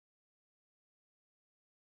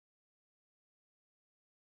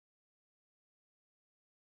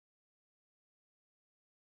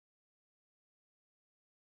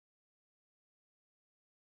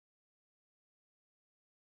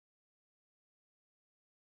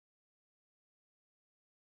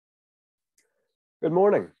Good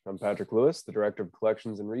morning. I'm Patrick Lewis, the Director of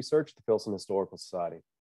Collections and Research at the Filson Historical Society.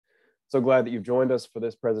 So glad that you've joined us for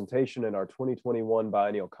this presentation in our 2021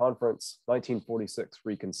 Biennial Conference, 1946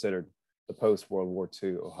 Reconsidered, the Post-World War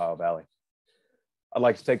II Ohio Valley. I'd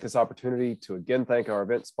like to take this opportunity to again thank our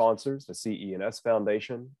event sponsors, the CE&S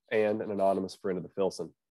Foundation, and an anonymous friend of the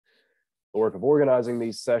Filson. The work of organizing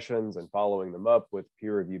these sessions and following them up with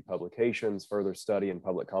peer-reviewed publications, further study, and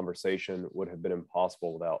public conversation would have been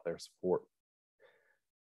impossible without their support.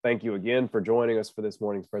 Thank you again for joining us for this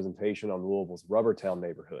morning's presentation on Louisville's Rubbertown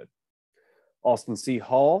neighborhood. Austin C.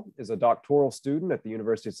 Hall is a doctoral student at the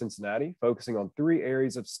University of Cincinnati, focusing on three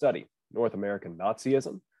areas of study: North American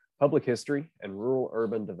Nazism, public history, and rural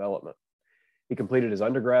urban development. He completed his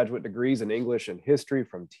undergraduate degrees in English and history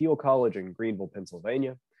from Teel College in Greenville,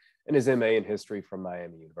 Pennsylvania, and his MA in history from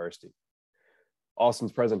Miami University.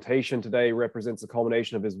 Austin's presentation today represents the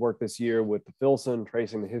culmination of his work this year with the Filson,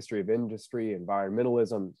 tracing the history of industry,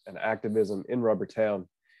 environmentalism, and activism in Rubbertown.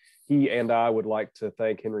 He and I would like to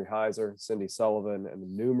thank Henry Heiser, Cindy Sullivan, and the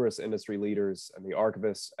numerous industry leaders and the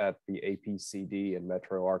archivists at the APCD and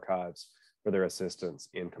Metro Archives for their assistance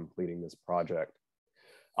in completing this project.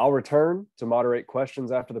 I'll return to moderate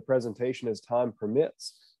questions after the presentation as time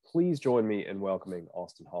permits. Please join me in welcoming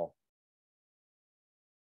Austin Hall.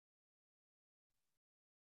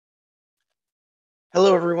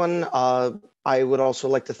 Hello, everyone. I would also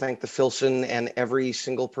like to thank the Filson and every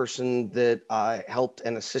single person that helped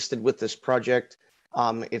and assisted with this project.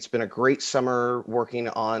 It's been a great summer working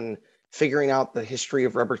on figuring out the history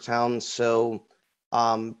of Rubbertown. So,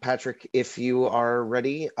 Patrick, if you are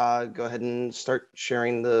ready, go ahead and start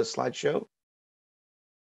sharing the slideshow.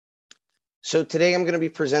 So today I'm going to be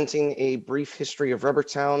presenting a brief history of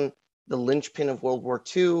Rubbertown, the linchpin of World War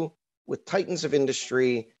II, with titans of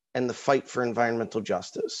industry, and the fight for environmental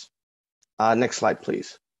justice. Next slide,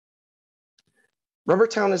 please.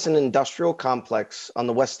 Rubbertown is an industrial complex on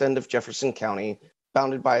the west end of Jefferson County,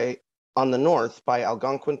 bounded on the north by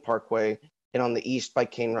Algonquin Parkway, and on the east by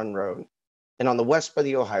Cane Run Road, and on the west by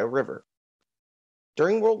the Ohio River.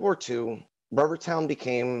 During World War II, Rubbertown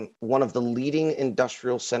became one of the leading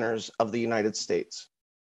industrial centers of the United States.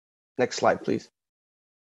 Next slide, please.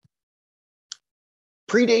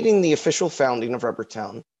 Predating the official founding of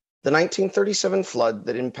Rubbertown, the 1937 flood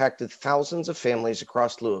that impacted thousands of families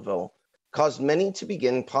across Louisville caused many to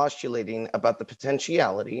begin postulating about the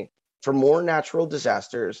potentiality for more natural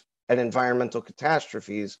disasters and environmental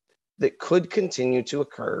catastrophes that could continue to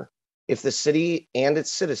occur if the city and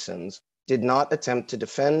its citizens did not attempt to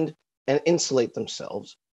defend and insulate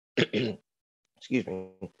themselves excuse me,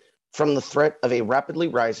 from the threat of a rapidly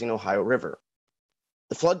rising Ohio River.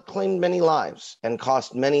 The flood claimed many lives and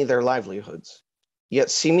cost many their livelihoods. Yet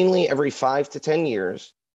seemingly every 5 to 10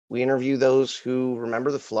 years, we interview those who remember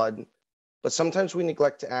the flood, but sometimes we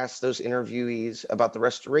neglect to ask those interviewees about the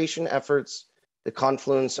restoration efforts, the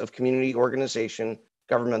confluence of community organization,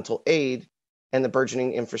 governmental aid, and the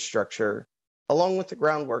burgeoning infrastructure, along with the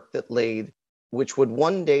groundwork that laid, which would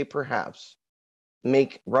one day perhaps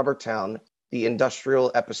make Rubbertown the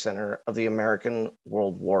industrial epicenter of the American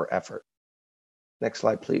World War effort. Next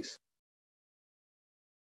slide, please.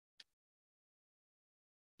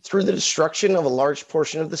 Through the destruction of a large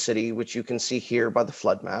portion of the city, which you can see here by the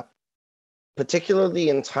flood map, particularly the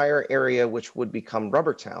entire area which would become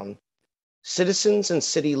Rubbertown, citizens and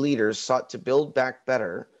city leaders sought to build back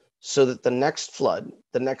better so that the next flood,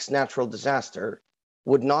 the next natural disaster,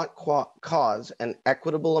 would not cause an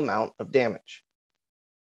equitable amount of damage.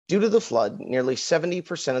 Due to the flood, nearly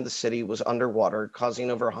 70% of the city was underwater, causing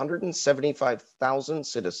over 175,000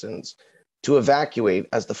 citizens to evacuate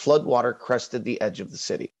as the floodwater crested the edge of the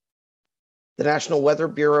city. The National Weather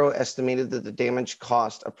Bureau estimated that the damage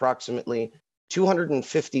cost approximately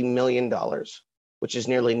 $250 million, which is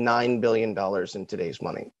nearly $9 billion in today's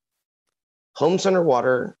money. Homes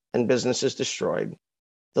underwater and businesses destroyed,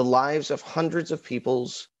 the lives of hundreds of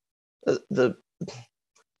people's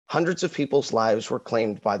lives were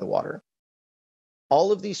claimed by the water.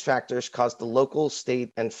 All of these factors caused the local,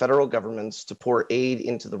 state, and federal governments to pour aid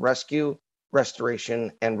into the rescue,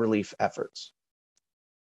 restoration, and relief efforts.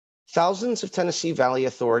 Thousands of Tennessee Valley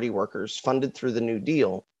Authority workers funded through the New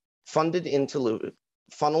Deal funneled into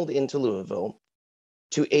Louisville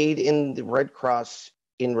to aid in the Red Cross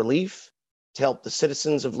in relief, to help the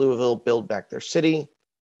citizens of Louisville build back their city,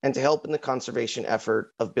 and to help in the conservation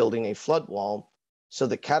effort of building a flood wall so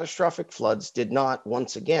that catastrophic floods did not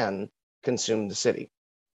once again consume the city.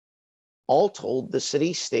 All told, the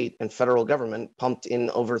city, state, and federal government pumped in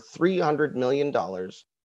over $300 million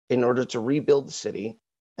in order to rebuild the city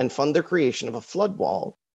and fund the creation of a flood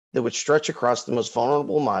wall that would stretch across the most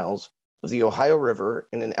vulnerable miles of the Ohio River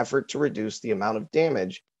in an effort to reduce the amount of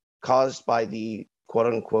damage caused by the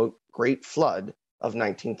quote-unquote Great Flood of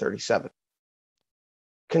 1937.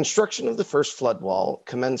 Construction of the first flood wall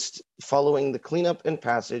commenced following the cleanup and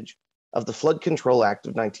passage of the Flood Control Act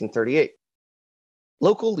of 1938.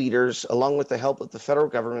 Local leaders, along with the help of the federal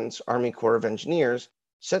government's Army Corps of Engineers,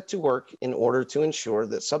 set to work in order to ensure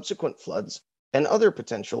that subsequent floods and other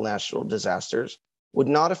potential natural disasters would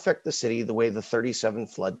not affect the city the way the 37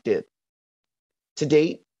 flood did. To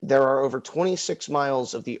date, there are over 26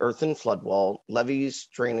 miles of the earthen flood wall, levees,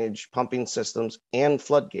 drainage, pumping systems, and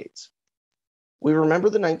floodgates. We remember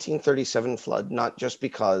the 1937 flood not just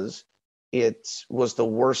because it was the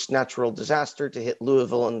worst natural disaster to hit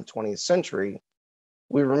Louisville in the 20th century.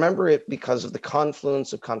 We remember it because of the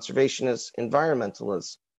confluence of conservationists,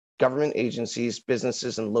 environmentalists, government agencies,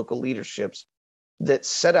 businesses, and local leaderships that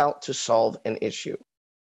set out to solve an issue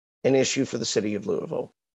for the city of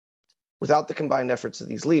Louisville. Without the combined efforts of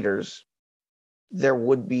these leaders, there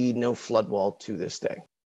would be no flood wall to this day.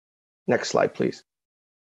 Next slide, please.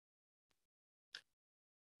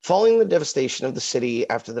 Following the devastation of the city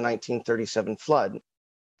after the 1937 flood,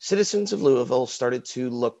 citizens of Louisville started to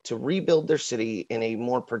look to rebuild their city in a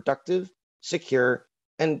more productive, secure,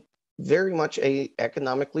 and very much an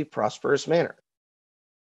economically prosperous manner.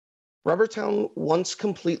 Rubbertown, once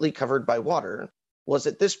completely covered by water, was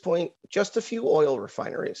at this point just a few oil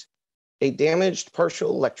refineries, a damaged partial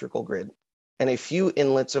electrical grid, and a few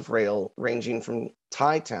inlets of rail ranging from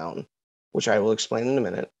Thai Town, which I will explain in a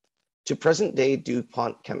minute, to present-day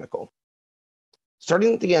DuPont Chemical.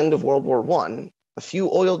 Starting at the end of World War I, a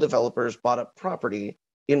few oil developers bought up property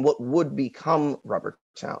in what would become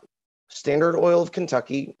Rubbertown. Standard Oil of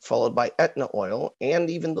Kentucky, followed by Aetna Oil, and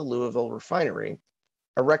even the Louisville refinery,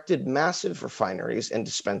 erected massive refineries and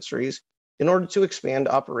dispensaries in order to expand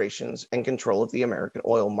operations and control of the American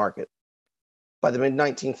oil market. By the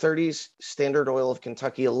mid-1930s, Standard Oil of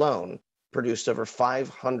Kentucky alone produced over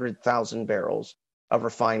 500,000 barrels of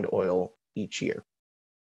refined oil each year.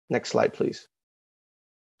 Next slide, please.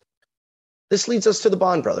 This leads us to the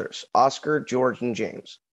Bond brothers, Oscar, George, and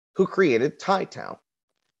James, who created Thai Town.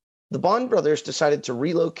 The Bond brothers decided to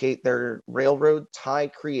relocate their railroad tie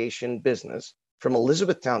creation business from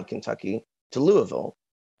Elizabethtown, Kentucky to Louisville,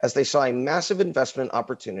 as they saw a massive investment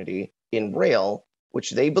opportunity in rail,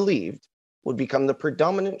 which they believed would become the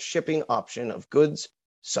predominant shipping option of goods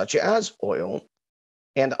such as oil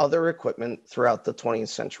and other equipment throughout the 20th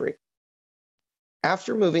century.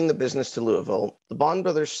 After moving the business to Louisville, the Bond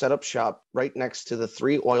brothers set up shop right next to the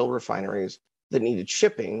 3 oil refineries that needed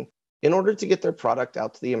shipping in order to get their product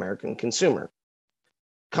out to the American consumer.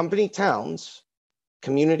 Company towns,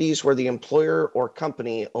 communities where the employer or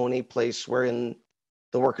company own a place wherein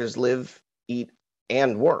the workers live, eat,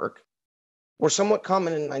 and work, were somewhat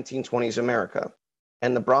common in 1920s America,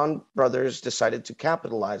 and the Bond brothers decided to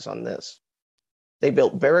capitalize on this. They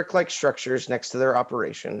built barrack-like structures next to their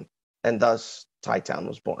operation, and thus Thai Town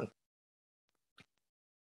was born.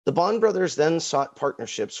 The Bond brothers then sought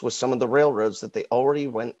partnerships with some of the railroads that they already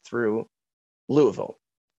went through Louisville.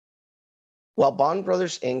 While Bond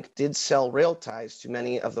Brothers Inc. did sell rail ties to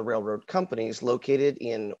many of the railroad companies located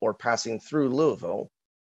in or passing through Louisville,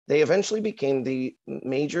 they eventually became the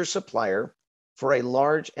major supplier for a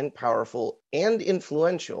large and powerful and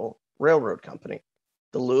influential railroad company,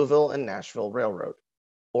 the Louisville and Nashville Railroad,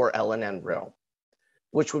 or L&N Rail,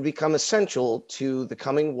 which would become essential to the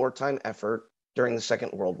coming wartime effort during the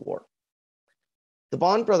Second World War. The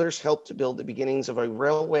Bond brothers helped to build the beginnings of a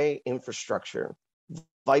railway infrastructure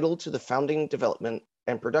vital to the founding development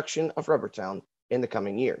and production of Rubbertown in the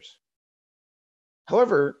coming years.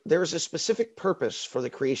 However, there is a specific purpose for the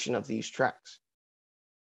creation of these tracks.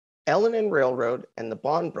 L&N Railroad and the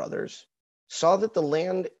Bond brothers saw that the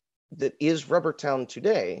land that is Rubbertown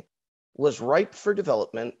today was ripe for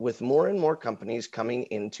development, with more and more companies coming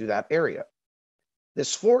into that area.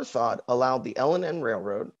 This forethought allowed the L&N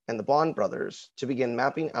Railroad and the Bond brothers to begin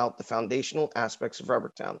mapping out the foundational aspects of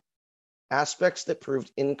Rubbertown, aspects that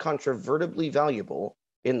proved incontrovertibly valuable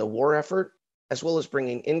in the war effort, as well as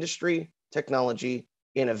bringing industry, technology,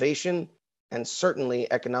 innovation, and certainly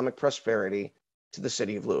economic prosperity to the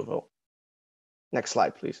city of Louisville. Next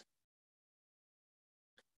slide, please.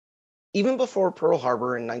 Even before Pearl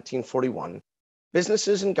Harbor in 1941,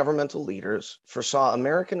 businesses and governmental leaders foresaw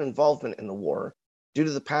American involvement in the war due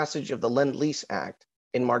to the passage of the Lend-Lease Act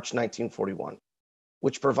in March 1941,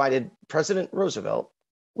 which provided President Roosevelt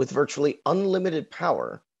with virtually unlimited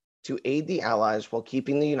power to aid the Allies while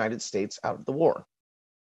keeping the United States out of the war.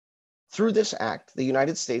 Through this act, the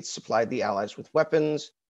United States supplied the Allies with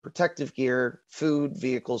weapons, protective gear, food,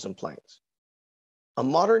 vehicles, and planes. A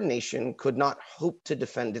modern nation could not hope to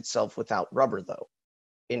defend itself without rubber, though.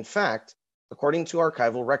 In fact, according to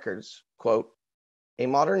archival records, quote, a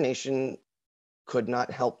modern nation could not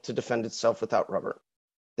help to defend itself without rubber.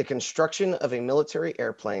 The construction of a military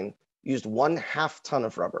airplane used 1/2 ton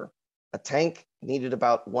of rubber. A tank needed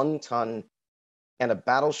about 1 ton, and a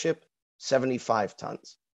battleship 75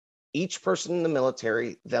 tons. Each person in the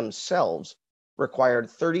military themselves required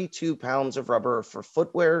 32 pounds of rubber for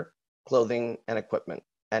footwear, clothing, and equipment,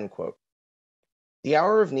 end quote. The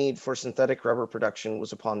hour of need for synthetic rubber production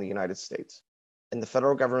was upon the United States, and the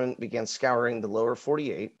federal government began scouring the lower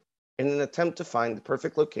 48 in an attempt to find the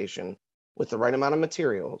perfect location with the right amount of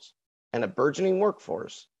materials and a burgeoning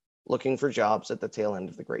workforce looking for jobs at the tail end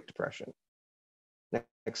of the Great Depression.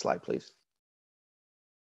 Next slide, please.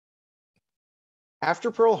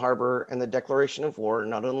 After Pearl Harbor and the declaration of war,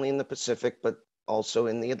 not only in the Pacific, but also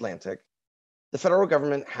in the Atlantic, the federal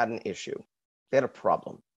government had an issue. They had a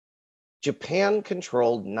problem. Japan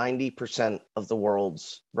controlled 90% of the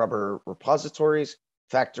world's rubber repositories,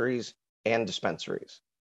 factories, and dispensaries.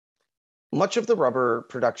 Much of the rubber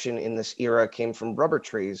production in this era came from rubber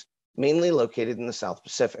trees, mainly located in the South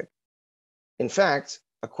Pacific. In fact,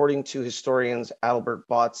 according to historians Albert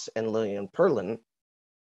Botts and Lillian Perlin,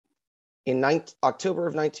 in October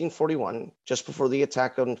of 1941, just before the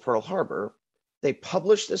attack on Pearl Harbor, they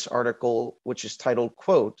published this article, which is titled,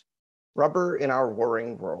 quote, Rubber in Our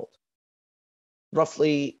Warring World.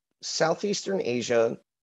 Roughly Southeastern Asia,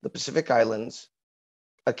 the Pacific Islands,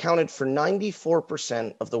 accounted for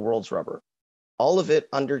 94% of the world's rubber, all of it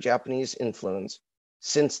under Japanese influence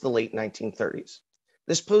since the late 1930s.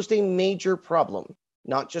 This posed a major problem,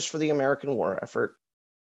 not just for the American war effort,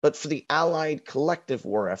 but for the Allied collective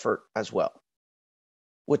war effort as well.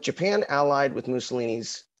 With Japan allied with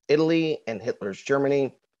Mussolini's Italy and Hitler's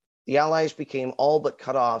Germany, the Allies became all but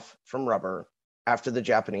cut off from rubber after the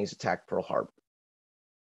Japanese attacked Pearl Harbor.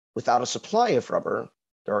 Without a supply of rubber,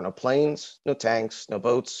 there are no planes, no tanks, no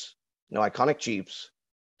boats, no iconic Jeeps,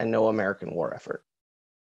 and no American war effort.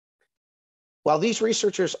 While these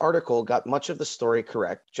researchers' article got much of the story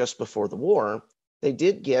correct just before the war, they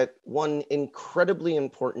did get one incredibly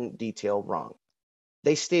important detail wrong.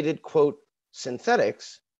 They stated, quote,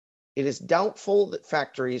 synthetics, it is doubtful that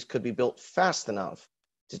factories could be built fast enough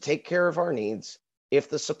to take care of our needs if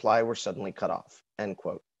the supply were suddenly cut off, end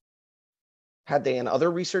quote. Had they and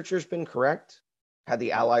other researchers been correct, had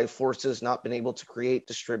the Allied forces not been able to create,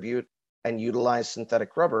 distribute, and utilize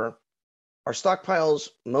synthetic rubber, our stockpiles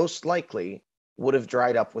most likely would have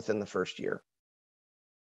dried up within the first year,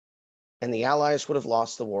 and the Allies would have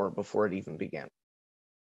lost the war before it even began.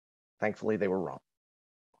 Thankfully, they were wrong.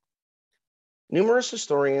 Numerous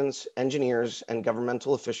historians, engineers, and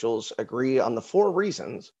governmental officials agree on the 4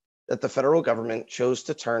 reasons that the federal government chose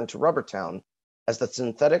to turn to Rubbertown as the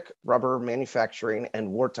synthetic rubber manufacturing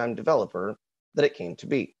and wartime developer that it came to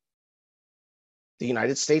be. The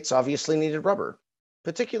United States obviously needed rubber,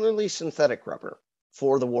 particularly synthetic rubber,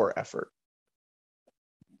 for the war effort.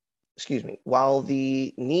 While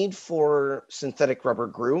the need for synthetic rubber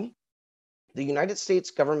grew, the United States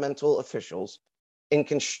governmental officials, in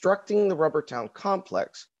constructing the Rubbertown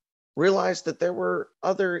complex, realized that there were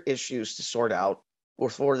other issues to sort out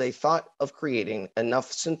before they thought of creating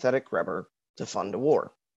enough synthetic rubber to fund a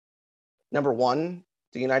war. Number 1,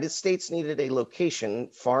 the United States needed a location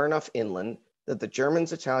far enough inland that the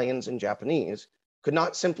Germans, Italians, and Japanese could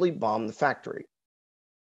not simply bomb the factory.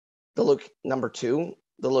 Number 2,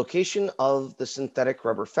 the location of the synthetic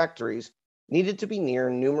rubber factories needed to be near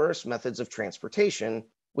numerous methods of transportation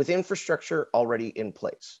with infrastructure already in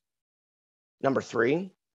place. Number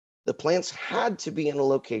 3, the plants had to be in a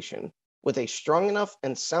location with a strong enough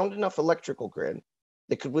and sound enough electrical grid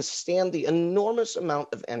that could withstand the enormous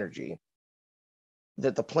amount of energy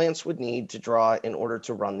that the plants would need to draw in order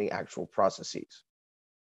to run the actual processes.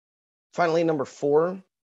 Finally, number 4,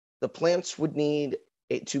 the plants would need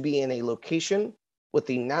to be in a location with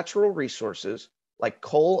the natural resources like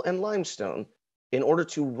coal and limestone in order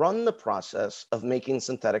to run the process of making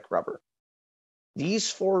synthetic rubber.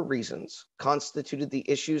 These 4 reasons constituted the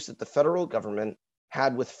issues that the federal government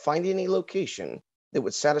had with finding a location that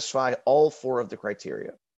would satisfy all 4 of the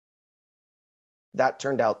criteria. That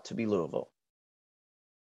turned out to be Louisville.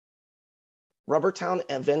 Rubbertown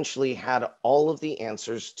eventually had all of the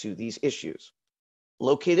answers to these issues.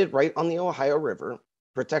 Located right on the Ohio River,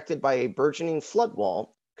 protected by a burgeoning flood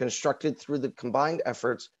wall constructed through the combined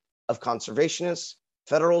efforts of conservationists,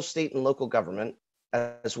 federal, state, and local government,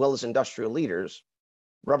 as well as industrial leaders,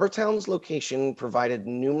 Rubbertown's location provided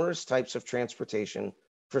numerous types of transportation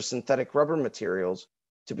for synthetic rubber materials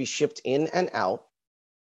to be shipped in and out,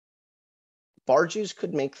 barges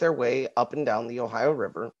could make their way up and down the Ohio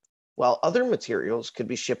River, while other materials could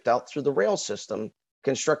be shipped out through the rail system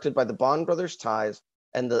constructed by the Bond Brothers Ties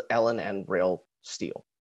and the L&N Rail Steel.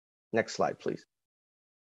 Next slide, please.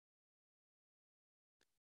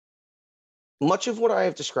 Much of what I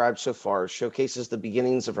have described so far showcases the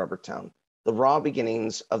beginnings of Rubbertown, the raw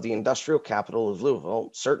beginnings of the industrial capital of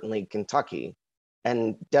Louisville, certainly Kentucky,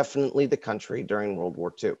 and definitely the country during World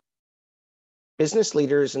War II. Business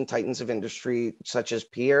leaders and titans of industry, such as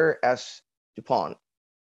Pierre S. DuPont,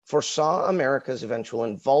 foresaw America's eventual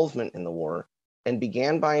involvement in the war and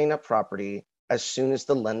began buying up property as soon as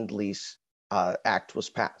the Lend-Lease Act was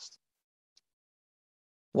passed.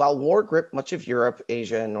 While war gripped much of Europe,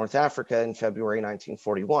 Asia, and North Africa in February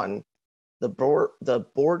 1941, the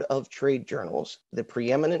Board of Trade Journals, the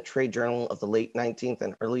preeminent trade journal of the late 19th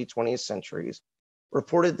and early 20th centuries,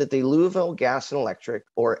 reported that the Louisville Gas and Electric,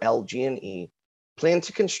 or LG&E, planned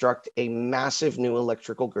to construct a massive new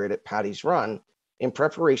electrical grid at Patty's Run in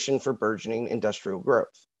preparation for burgeoning industrial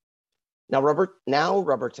growth. Now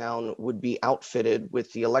Rubbertown would be outfitted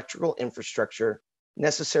with the electrical infrastructure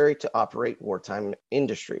necessary to operate wartime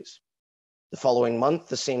industries. The following month,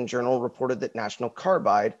 the same journal reported that National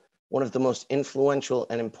Carbide, one of the most influential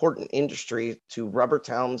and important industries to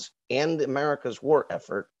Rubbertown's and America's war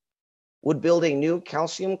effort, would build a new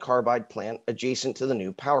calcium carbide plant adjacent to the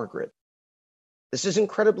new power grid. This is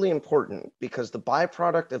incredibly important because the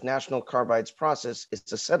byproduct of National Carbide's process is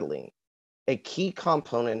acetylene, a key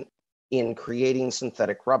component in creating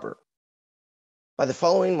synthetic rubber. By the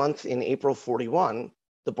following month, in April 41,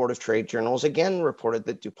 the Board of Trade Journals again reported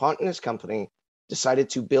that DuPont and his company decided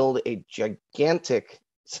to build a gigantic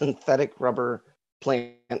synthetic rubber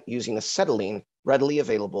plant using acetylene readily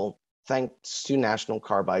available thanks to National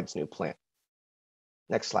Carbide's new plant.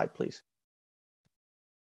 Next slide, please.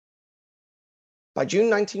 By June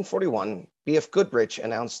 1941, B.F. Goodrich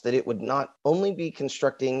announced that it would not only be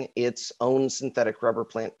constructing its own synthetic rubber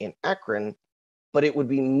plant in Akron, but it would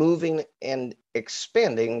be moving and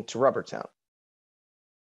expanding to Rubbertown.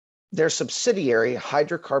 Their subsidiary,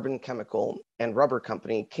 Hydrocarbon Chemical and Rubber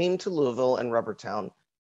Company, came to Louisville and Rubbertown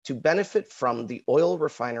to benefit from the oil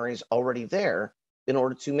refineries already there in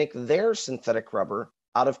order to make their synthetic rubber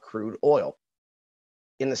out of crude oil.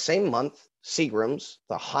 In the same month, Seagram's,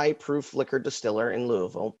 the high-proof liquor distiller in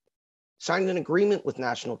Louisville, signed an agreement with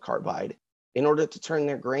National Carbide in order to turn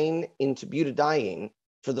their grain into butadiene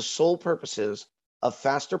for the sole purposes of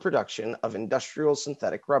faster production of industrial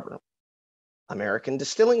synthetic rubber. American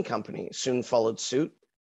Distilling Company soon followed suit,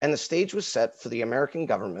 and the stage was set for the American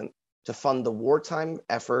government to fund the wartime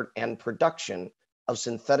effort and production of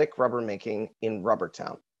synthetic rubber making in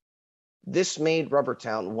Rubbertown. This made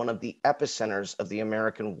Rubbertown one of the epicenters of the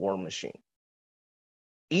American war machine.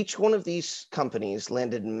 Each one of these companies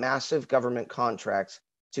landed massive government contracts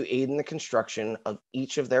to aid in the construction of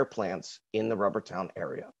each of their plants in the Rubbertown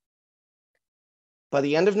area. By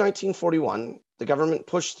the end of 1941, the government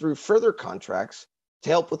pushed through further contracts to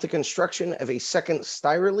help with the construction of a second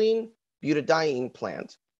styrene butadiene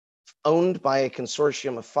plant owned by a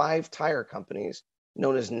consortium of 5 tire companies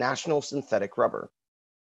known as National Synthetic Rubber.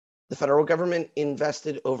 The federal government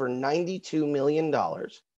invested over $92 million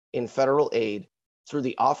in federal aid through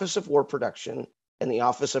the Office of War Production and the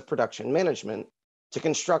Office of Production Management to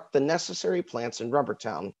construct the necessary plants in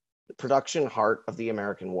Rubbertown, the production heart of the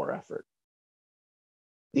American war effort.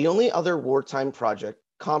 The only other wartime project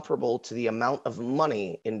comparable to the amount of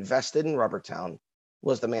money invested in Rubbertown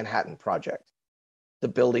was the Manhattan Project, the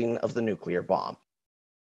building of the nuclear bomb.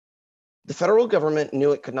 The federal government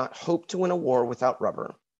knew it could not hope to win a war without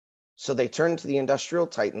rubber, so they turned to the industrial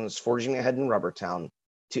titans forging ahead in Rubbertown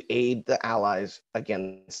to aid the Allies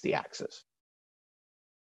against the Axis.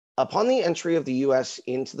 Upon the entry of the U.S.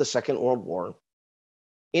 into the Second World War,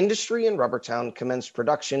 industry in Rubbertown commenced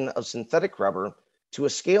production of synthetic rubber to a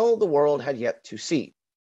scale the world had yet to see.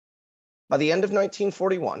 By the end of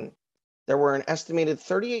 1941, there were an estimated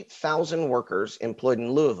 38,000 workers employed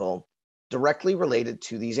in Louisville directly related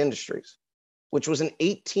to these industries, which was an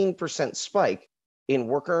 18% spike in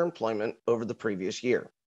worker employment over the previous year.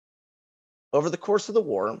 Over the course of the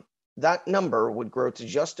war, that number would grow to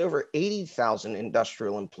just over 80,000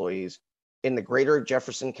 industrial employees in the greater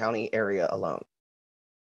Jefferson County area alone.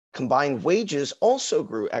 Combined wages also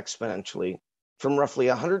grew exponentially from roughly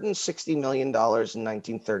 $160 million in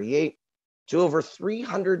 1938 to over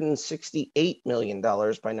 $368 million by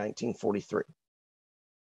 1943.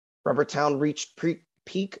 Rubbertown reached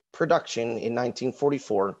peak production in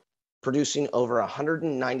 1944, producing over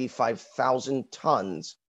 195,000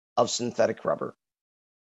 tons of synthetic rubber.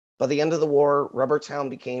 By the end of the war, Rubbertown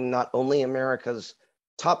became not only America's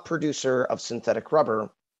top producer of synthetic rubber,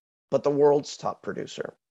 but the world's top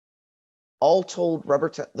producer. All told,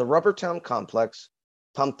 the Rubbertown complex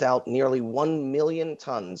pumped out nearly 1 million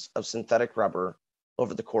tons of synthetic rubber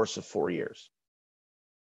over the course of 4 years.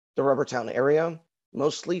 The Rubbertown area,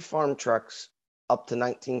 mostly farm trucks up to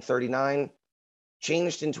 1939,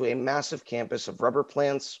 changed into a massive campus of rubber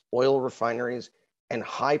plants, oil refineries, and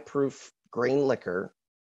high-proof grain liquor,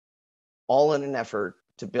 all in an effort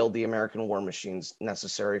to build the American war machines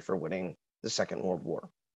necessary for winning the Second World War.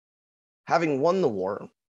 Having won the war,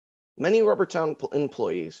 many Rubbertown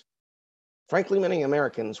employees, frankly, many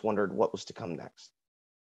Americans, wondered what was to come next.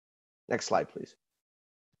 Next slide, please.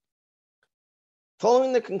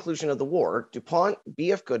 Following the conclusion of the war, DuPont,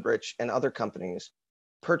 B.F. Goodrich, and other companies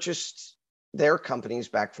purchased their companies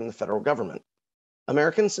back from the federal government.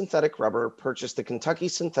 American Synthetic Rubber purchased the Kentucky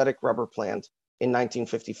Synthetic Rubber Plant in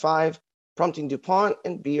 1955, prompting DuPont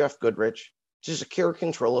and B.F. Goodrich to secure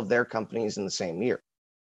control of their companies in the same year.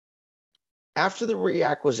 After the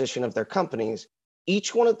reacquisition of their companies,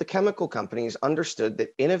 each one of the chemical companies understood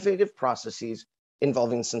that innovative processes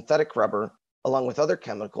involving synthetic rubber, along with other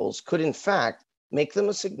chemicals, could in fact make them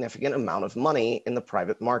a significant amount of money in the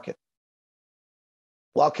private market.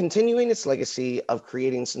 While continuing its legacy of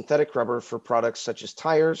creating synthetic rubber for products such as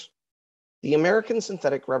tires, the American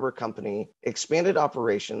Synthetic Rubber Company expanded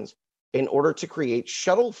operations in order to create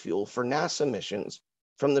shuttle fuel for NASA missions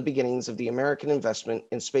from the beginnings of the American investment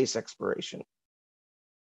in space exploration.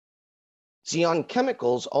 Zeon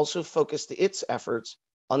Chemicals also focused its efforts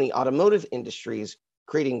on the automotive industries,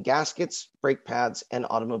 creating gaskets, brake pads, and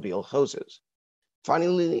automobile hoses.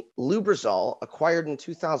 Finally, Lubrizol, acquired in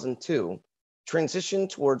 2002, transitioned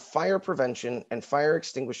toward fire prevention and fire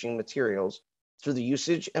extinguishing materials through the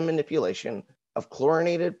usage and manipulation of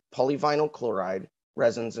chlorinated polyvinyl chloride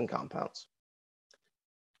resins and compounds.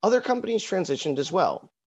 Other companies transitioned as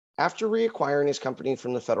well. After reacquiring his company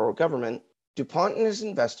from the federal government, DuPont and his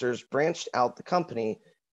investors branched out the company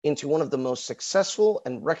into one of the most successful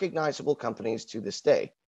and recognizable companies to this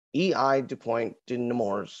day, E.I. DuPont de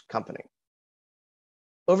Nemours Company.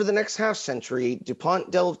 Over the next half century,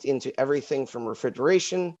 DuPont delved into everything from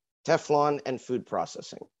refrigeration, Teflon, and food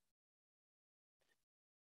processing.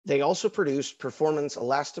 They also produced performance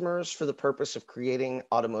elastomers for the purpose of creating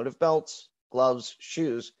automotive belts, gloves,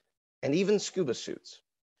 shoes, and even scuba suits.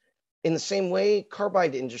 In the same way,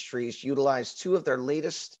 Carbide Industries utilized two of their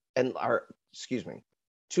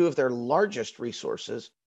largest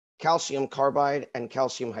resources, calcium carbide and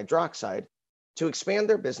calcium hydroxide, to expand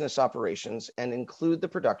their business operations and include the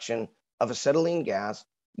production of acetylene gas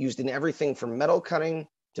used in everything from metal cutting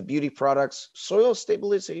to beauty products, soil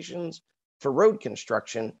stabilizations for road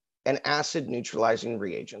construction, and acid neutralizing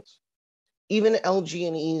reagents. Even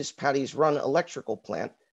LG&E's Patty's Run electrical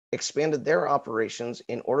plant expanded their operations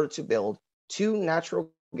in order to build 2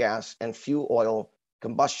 natural gas and fuel oil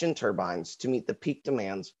combustion turbines to meet the peak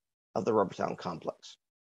demands of the Rubbertown complex.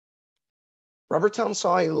 Rubbertown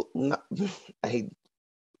saw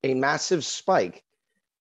a massive spike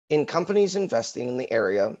in companies investing in the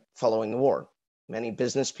area following the war. Many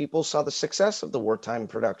business people saw the success of the wartime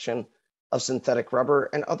production of synthetic rubber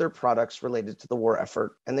and other products related to the war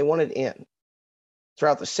effort, and they wanted in.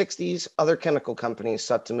 Throughout the 60s, other chemical companies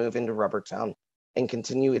sought to move into Rubbertown and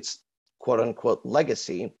continue its quote-unquote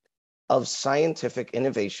legacy of scientific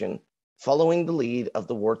innovation following the lead of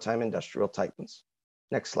the wartime industrial titans.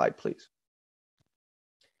 Next slide, please.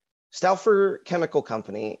 Stauffer Chemical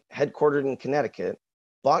Company, headquartered in Connecticut,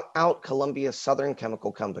 bought out Columbia Southern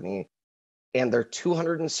Chemical Company and their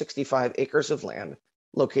 265 acres of land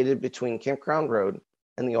located between Campground Road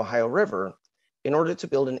and the Ohio River in order to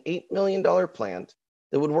build an $8 million plant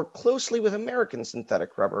that would work closely with American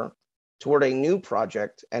synthetic rubber toward a new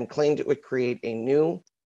project, and claimed it would create a new,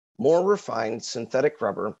 more refined synthetic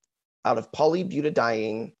rubber out of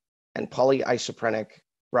polybutadiene and polyisoprenic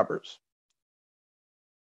rubbers.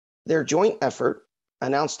 Their joint effort,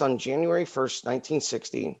 announced on January 1st,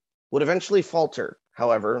 1960, would eventually falter,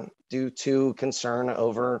 however, due to concern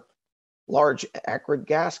over large acrid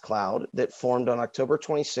gas cloud that formed on October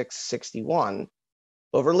 26, 61,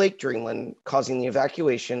 over Lake Dreamland, causing the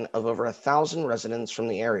evacuation of over 1,000 residents from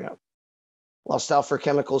the area. While Stauffer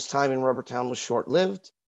Chemical's time in Rubbertown was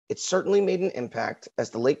short-lived, it certainly made an impact,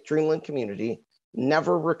 as the Lake Dreamland community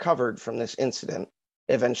never recovered from this incident,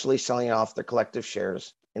 eventually selling off their collective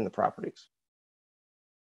shares in the properties.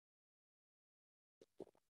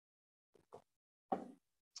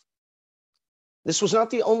 This was not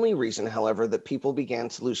the only reason, however, that people began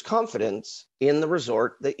to lose confidence in the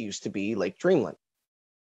resort that used to be Lake Dreamland.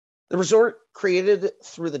 The resort, created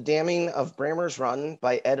through the damming of Brammer's Run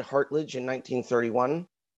by Ed Hartledge in 1931,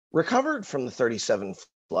 recovered from the 37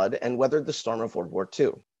 flood and weathered the storm of World War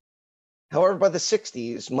II. However, by the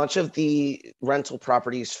 60s, much of the rental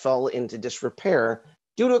properties fell into disrepair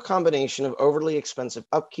due to a combination of overly expensive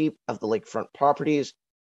upkeep of the lakefront properties,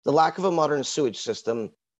 the lack of a modern sewage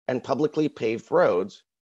system, and publicly paved roads,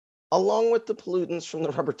 along with the pollutants from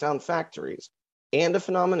the Rubbertown factories and a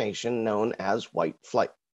phenomenon known as white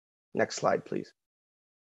flight. Next slide, please.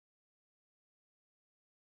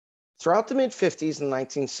 Throughout the mid-50s and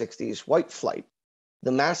 1960s, white flight,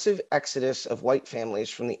 the massive exodus of white families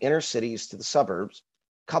from the inner cities to the suburbs,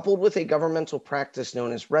 coupled with a governmental practice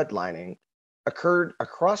known as redlining, occurred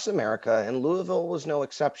across America, and Louisville was no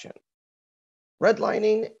exception.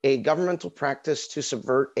 Redlining, a governmental practice to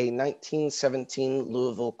subvert a 1917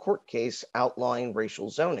 Louisville court case outlawing racial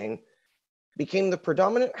zoning, became the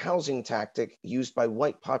predominant housing tactic used by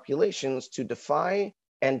white populations to defy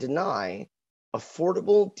and deny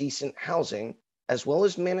affordable, decent housing, as well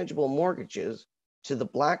as manageable mortgages to the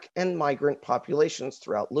Black and migrant populations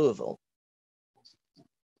throughout Louisville.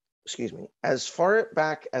 As far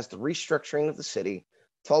back as the restructuring of the city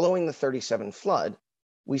following the 37 flood,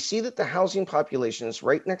 we see that the housing populations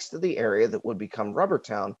right next to the area that would become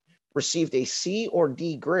Rubbertown received a C or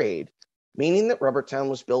D grade, meaning that Rubbertown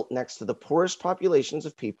was built next to the poorest populations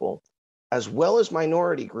of people, as well as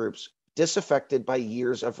minority groups disaffected by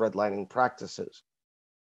years of redlining practices.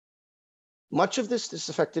 Much of this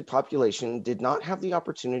disaffected population did not have the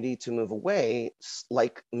opportunity to move away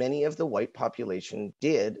like many of the white population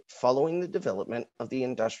did following the development of the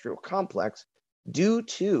industrial complex due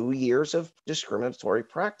to years of discriminatory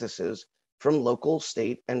practices from local,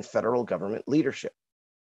 state, and federal government leadership.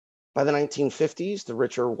 By the 1950s, the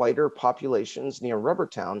richer, whiter populations near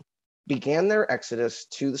Rubbertown began their exodus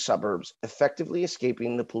to the suburbs, effectively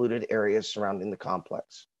escaping the polluted areas surrounding the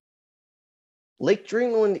complex. Lake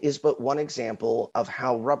Dreamland is but one example of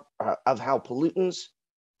how pollutants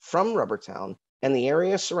from Rubbertown and the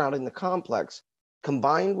area surrounding the complex,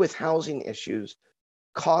 combined with housing issues,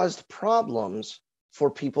 caused problems for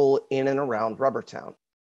people in and around Rubbertown.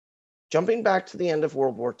 Jumping back to the end of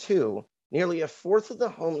World War II, nearly a fourth of the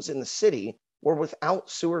homes in the city were without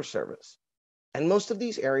sewer service, and most of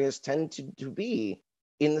these areas tend to be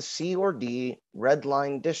in the C or D red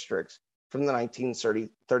line districts from the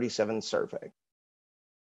 1937 survey.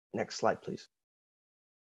 Next slide, please.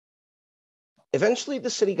 Eventually, the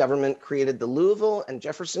city government created the Louisville and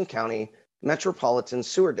Jefferson County Metropolitan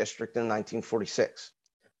Sewer District in 1946.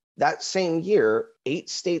 That same year, 8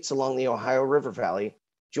 states along the Ohio River Valley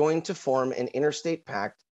joined to form an interstate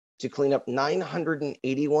pact to clean up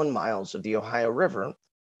 981 miles of the Ohio River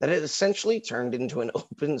that had essentially turned into an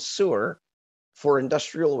open sewer for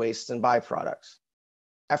industrial waste and byproducts.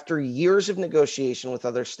 After years of negotiation with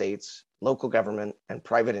other states, local government, and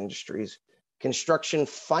private industries, construction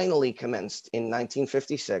finally commenced in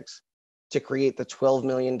 1956 to create the $12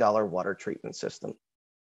 million water treatment system.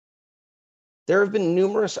 There have been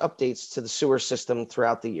numerous updates to the sewer system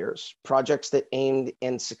throughout the years, projects that aimed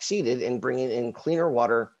and succeeded in bringing in cleaner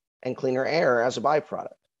water and cleaner air as a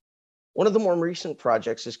byproduct. One of the more recent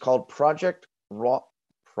projects is called Project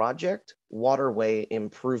Waterway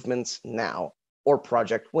Improvements Now, or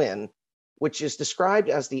Project WIN, which is described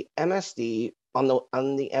as the MSD on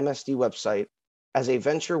the MSD website as a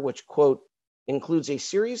venture which, quote, includes a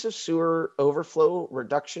series of sewer overflow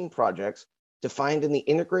reduction projects defined in the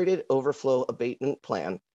Integrated Overflow Abatement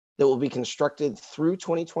Plan that will be constructed through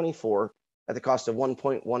 2024 at the cost of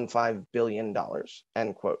 $1.15 billion,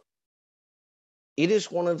 end quote. It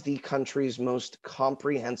is one of the country's most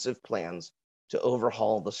comprehensive plans to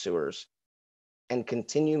overhaul the sewers and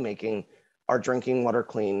continue making our drinking water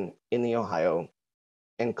clean in the Ohio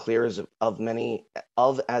and clear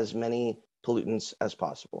of as many pollutants as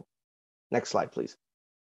possible. Next slide, please.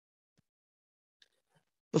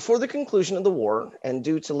 Before the conclusion of the war, and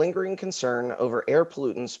due to lingering concern over air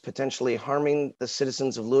pollutants potentially harming the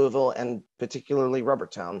citizens of Louisville and particularly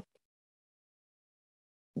Rubbertown,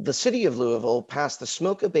 the city of Louisville passed the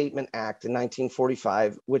Smoke Abatement Act in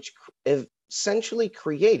 1945, which essentially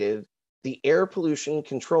created the Air Pollution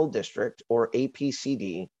Control District, or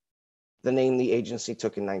APCD, the name the agency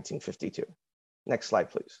took in 1952. Next slide,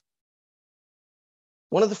 please.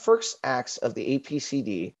 One of the first acts of the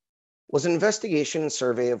APCD was an investigation and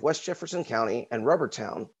survey of West Jefferson County and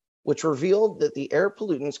Rubbertown, which revealed that the air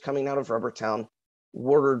pollutants coming out of Rubbertown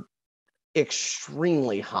were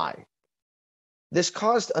extremely high. This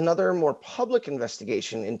caused another more public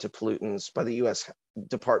investigation into pollutants by the U.S.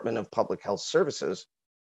 Department of Public Health Services,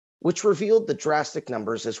 which revealed the drastic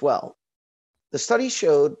numbers as well. The study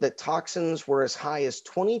showed that toxins were as high as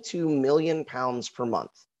 22 million pounds per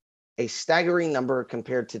month, a staggering number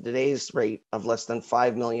compared to today's rate of less than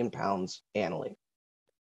 5 million pounds annually.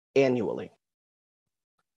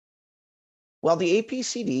 While the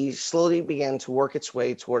APCD slowly began to work its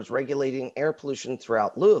way towards regulating air pollution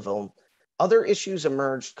throughout Louisville, other issues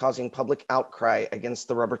emerged, causing public outcry against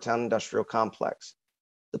the Rubbertown industrial complex.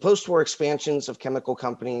 The post-war expansions of chemical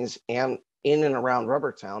companies and in and around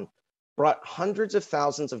Rubbertown brought hundreds of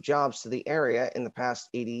thousands of jobs to the area in the past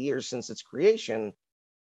 80 years since its creation.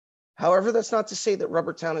 However, that's not to say that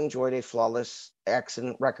Rubbertown enjoyed a flawless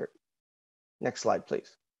accident record. Next slide,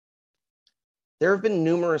 please. There have been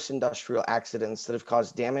numerous industrial accidents that have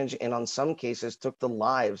caused damage and, in some cases, took the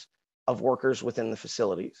lives of workers within the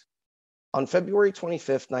facilities. On February 25,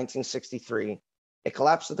 1963, a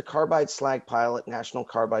collapse of the carbide slag pile at National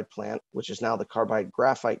Carbide Plant, which is now the Carbide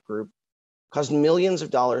Graphite Group, caused millions of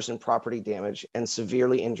dollars in property damage and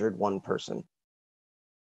severely injured one person.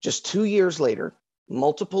 Just 2 years later,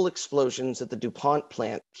 multiple explosions at the DuPont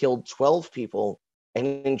plant killed 12 people and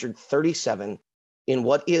injured 37 in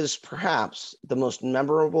what is perhaps the most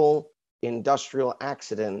memorable industrial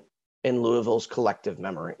accident in Louisville's collective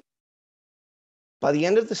memory. By the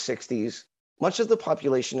end of the 60s, much of the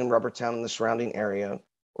population in Rubbertown and the surrounding area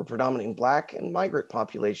were predominantly Black and migrant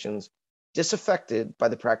populations, disaffected by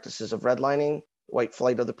the practices of redlining, white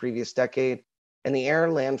flight of the previous decade, and the air,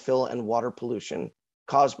 landfill, and water pollution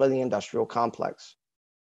caused by the industrial complex.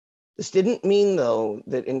 This didn't mean, though,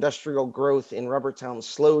 that industrial growth in Rubbertown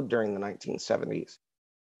slowed during the 1970s.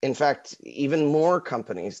 In fact, even more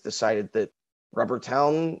companies decided that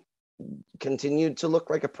Rubbertown continued to look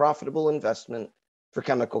like a profitable investment for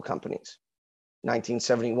chemical companies.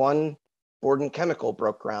 1971, Borden Chemical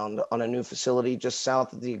broke ground on a new facility just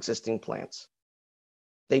south of the existing plants.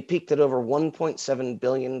 They peaked at over $1.7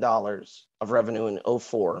 billion of revenue in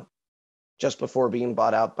 2004, just before being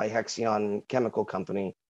bought out by Hexion Chemical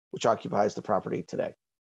Company, which occupies the property today.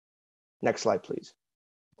 Next slide, please.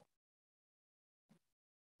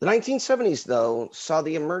 The 1970s, though, saw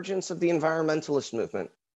the emergence of the environmentalist movement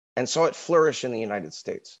and saw it flourish in the United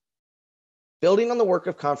States. Building on the work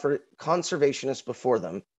of conservationists before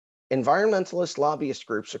them, environmentalist lobbyist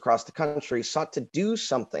groups across the country sought to do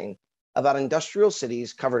something about industrial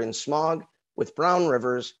cities covered in smog with brown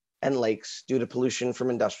rivers and lakes due to pollution from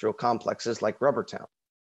industrial complexes like Rubbertown.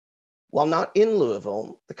 While not in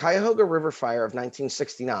Louisville, the Cuyahoga River Fire of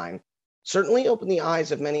 1969 certainly opened the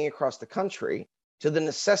eyes of many across the country to the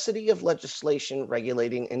necessity of legislation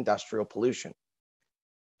regulating industrial pollution.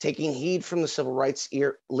 Taking heed from the civil rights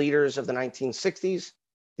leaders of the 1960s,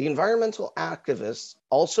 the environmental activists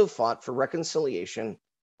also fought for reconciliation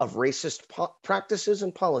of racist practices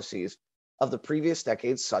and policies of the previous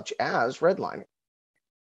decades, such as redlining.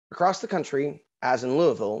 Across the country, as in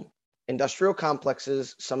Louisville, industrial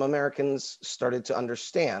complexes, some Americans started to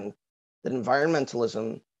understand that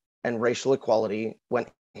environmentalism and racial equality went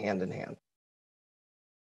hand in hand.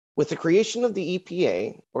 With the creation of the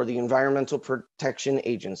EPA, or the Environmental Protection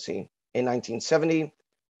Agency, in 1970,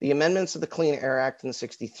 the amendments of the Clean Air Act in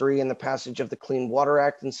 63, and the passage of the Clean Water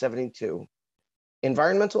Act in 72,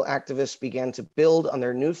 environmental activists began to build on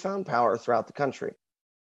their newfound power throughout the country.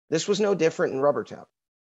 This was no different in Rubbertown.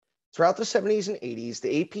 Throughout the 70s and 80s,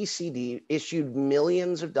 the APCD issued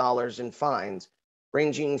millions of dollars in fines,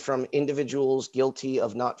 ranging from individuals guilty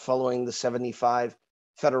of not following the 75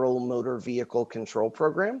 Federal Motor Vehicle Control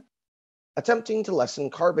Program, attempting to lessen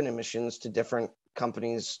carbon emissions, to different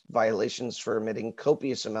companies' violations for emitting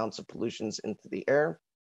copious amounts of pollutions into the air,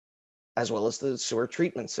 as well as the sewer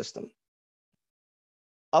treatment system.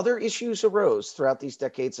 Other issues arose throughout these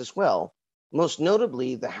decades as well, most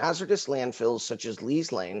notably the hazardous landfills such as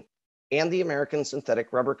Lee's Lane and the American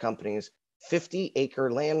Synthetic Rubber Company's 50-acre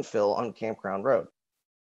landfill on Campground Road.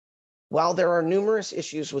 While there are numerous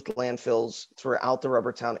issues with landfills throughout the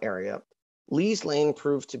Rubbertown area, Lee's Lane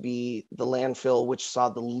proved to be the landfill which saw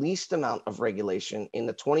the least amount of regulation in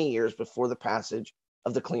the 20 years before the passage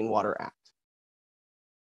of the Clean Water Act.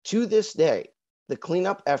 To this day, the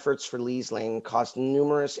cleanup efforts for Lee's Lane cost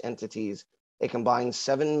numerous entities a combined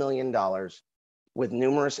 $7 million, with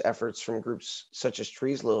numerous efforts from groups such as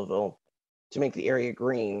Trees Louisville to make the area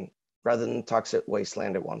green rather than the toxic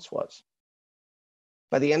wasteland it once was.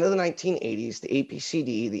 By the end of the 1980s, the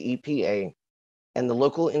APCD, the EPA, and the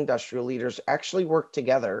local industrial leaders actually worked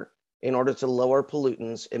together in order to lower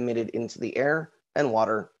pollutants emitted into the air and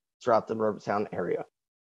water throughout the Rubbertown area.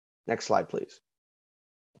 Next slide, please.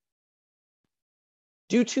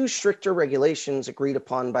 Due to stricter regulations agreed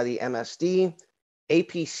upon by the MSD,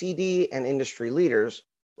 APCD, and industry leaders,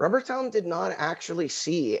 Rubbertown did not actually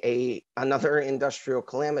see another industrial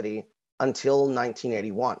calamity until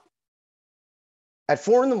 1981. At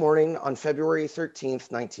 4 in the morning on February 13th,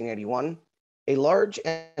 1981, a large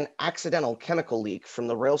and accidental chemical leak from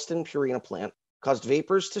the Railston Purina plant caused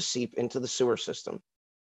vapors to seep into the sewer system.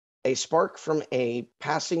 A spark from a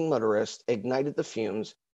passing motorist ignited the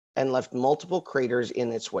fumes and left multiple craters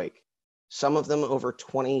in its wake, some of them over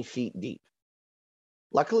 20 feet deep.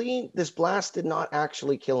 Luckily, this blast did not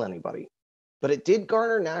actually kill anybody, but it did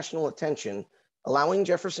garner national attention, allowing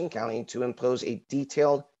Jefferson County to impose a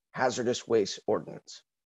detailed hazardous waste ordinance.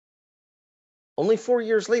 Only 4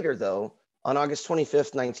 years later, though, on August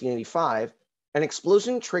 25th, 1985, an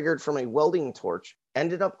explosion triggered from a welding torch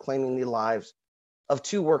ended up claiming the lives of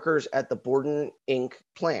 2 workers at the Borden Inc.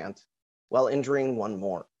 plant while injuring 1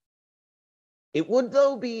 more. It would,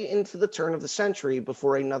 though, be into the turn of the century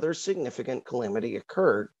before another significant calamity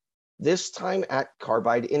occurred, this time at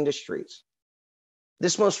Carbide Industries.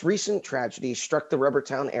 This most recent tragedy struck the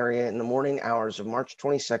Rubbertown area in the morning hours of March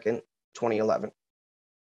 22nd, 2011.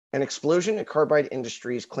 An explosion at Carbide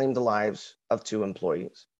Industries claimed the lives of 2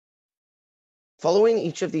 employees. Following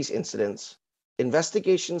each of these incidents,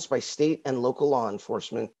 investigations by state and local law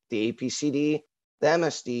enforcement, the APCD, the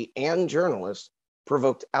MSD, and journalists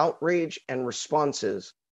provoked outrage and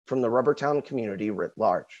responses from the Rubbertown community writ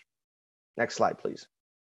large. Next slide, please.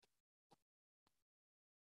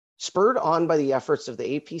 Spurred on by the efforts of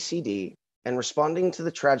the APCD and responding to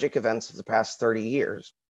the tragic events of the past 30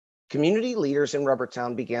 years, community leaders in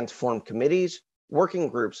Rubbertown began to form committees, working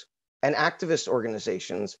groups, and activist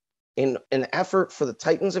organizations in an effort for the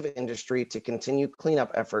titans of industry to continue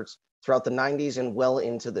cleanup efforts throughout the 90s and well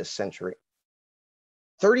into this century.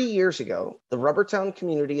 30 years ago, the Rubbertown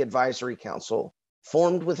Community Advisory Council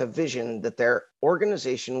formed with a vision that their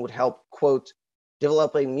organization would help, quote,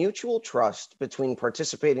 develop a mutual trust between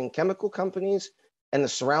participating chemical companies and the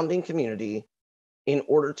surrounding community in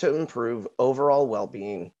order to improve overall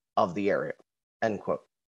well-being of the area, end quote.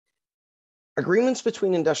 Agreements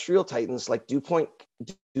between industrial titans like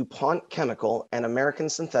DuPont Chemical and American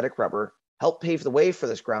Synthetic Rubber helped pave the way for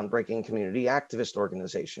this groundbreaking community activist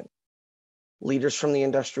organization. Leaders from the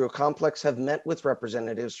industrial complex have met with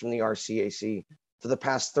representatives from the RCAC for the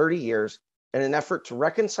past 30 years in an effort to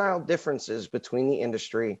reconcile differences between the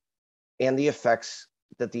industry and the effects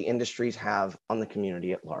that the industries have on the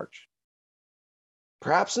community at large.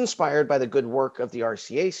 Perhaps inspired by the good work of the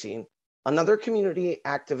RCAC, another community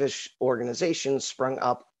activist organization sprung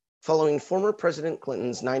up following former President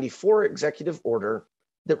Clinton's '94 executive order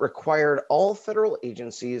that required all federal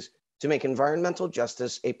agencies to make environmental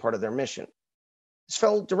justice a part of their mission. This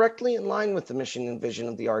fell directly in line with the mission and vision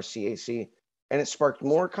of the RCAC, and it sparked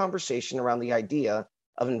more conversation around the idea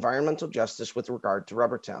of environmental justice with regard to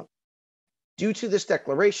Rubbertown. Due to this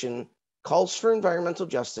declaration, calls for environmental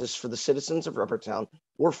justice for the citizens of Rubbertown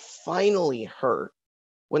were finally heard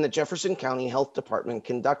when the Jefferson County Health Department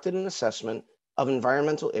conducted an assessment of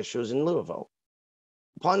environmental issues in Louisville.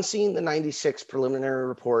 Upon seeing the '96 preliminary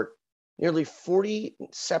report, nearly 40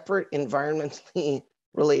 separate environmentally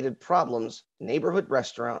related problems, neighborhood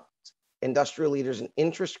restaurants, industrial leaders, and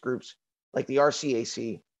interest groups like the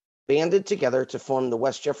RCAC banded together to form the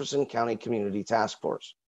West Jefferson County Community Task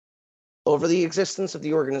Force. Over the existence of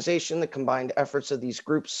the organization, the combined efforts of these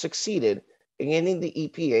groups succeeded in getting the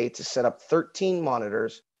EPA to set up 13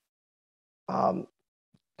 monitors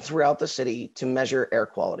throughout the city to measure air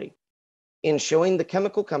quality, in showing the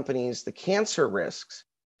chemical companies the cancer risks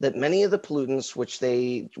that many of the pollutants which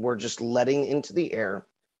they were just letting into the air.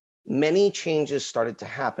 Many changes started to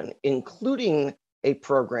happen, including a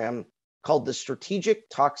program called the Strategic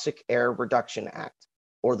Toxic Air Reduction Act,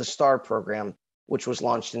 or the STAR program, which was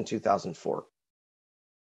launched in 2004.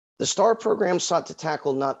 The STAR program sought to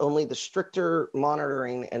tackle not only the stricter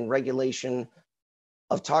monitoring and regulation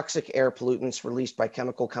of toxic air pollutants released by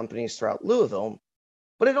chemical companies throughout Louisville,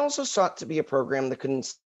 but it also sought to be a program that could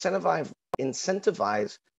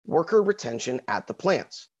incentivize worker retention at the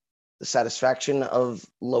plants, the satisfaction of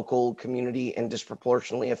local community and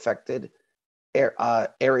disproportionately affected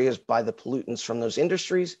areas by the pollutants from those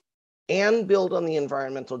industries, and build on the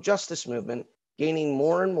environmental justice movement, gaining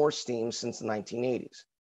more and more steam since the 1980s.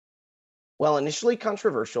 While initially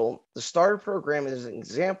controversial, the STAR program is an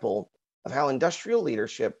example of how industrial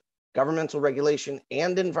leadership, governmental regulation,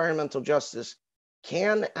 and environmental justice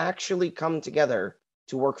can actually come together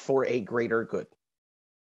to work for a greater good.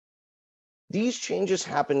 These changes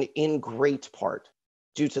happened in great part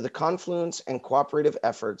due to the confluence and cooperative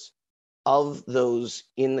efforts of those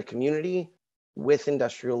in the community with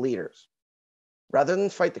industrial leaders. Rather than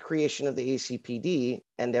fight the creation of the ACPD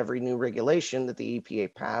and every new regulation that the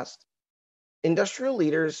EPA passed, industrial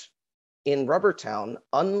leaders in Rubbertown,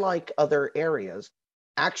 unlike other areas,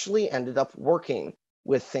 actually ended up working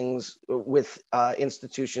with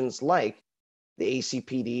institutions like the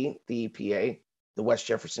ACPD, the EPA, the West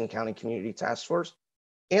Jefferson County Community Task Force,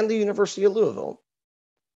 and the University of Louisville.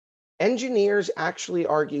 Engineers actually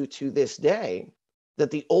argue to this day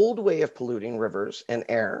that the old way of polluting rivers and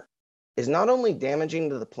air is not only damaging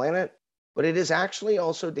to the planet, but it is actually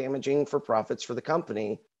also damaging for profits for the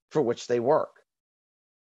company for which they work.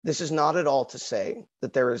 This is not at all to say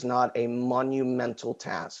that there is not a monumental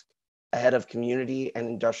task ahead of community and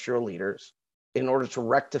industrial leaders in order to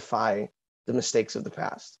rectify the mistakes of the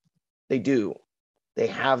past. They do. They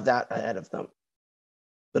have that ahead of them.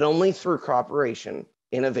 But only through cooperation,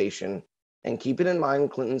 innovation, and keeping in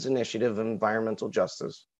mind Clinton's initiative of environmental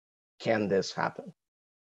justice can this happen.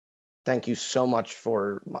 Thank you so much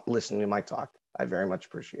for listening to my talk. I very much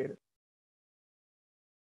appreciate it.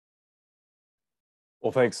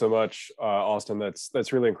 Well, thanks so much, Austin.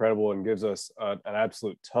 That's really incredible and gives us an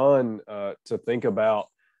absolute ton to think about.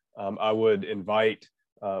 I would invite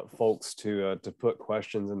folks to put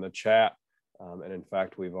questions in the chat. And in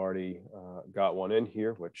fact, we've already got one in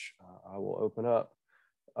here, which I will open up.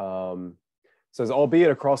 It says, albeit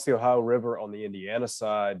across the Ohio River on the Indiana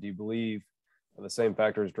side, do you believe the same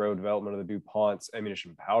factors drove development of the DuPont's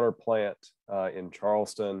ammunition powder plant in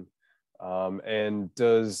Charleston? And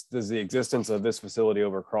does the existence of this facility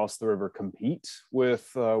over across the river compete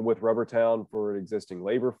with Rubbertown for an existing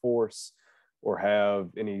labor force, or have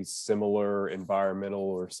any similar environmental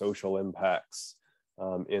or social impacts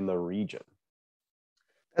in the region?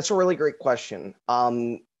 That's a really great question.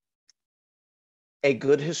 A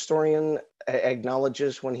good historian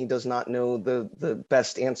acknowledges when he does not know the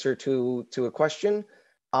best answer to a question,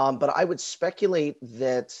 but I would speculate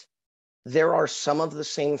that there are some of the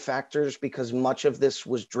same factors because much of this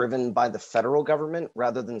was driven by the federal government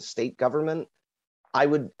rather than state government. I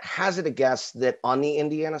would hazard a guess that on the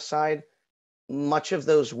Indiana side, much of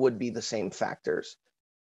those would be the same factors.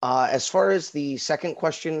 As far as the second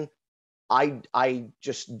question, I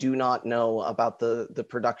just do not know about the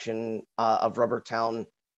production of Rubbertown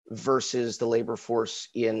versus the labor force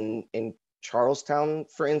in Charlestown,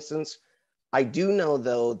 for instance. I do know,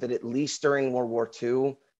 though, that at least during World War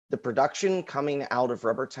II, the production coming out of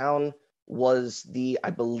Rubbertown was I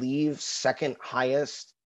believe, second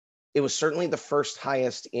highest. It was certainly the first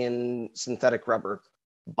highest in synthetic rubber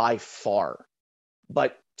by far.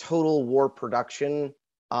 But total war production,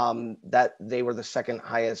 that they were the second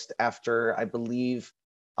highest after, I believe,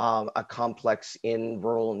 a complex in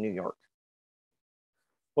rural New York.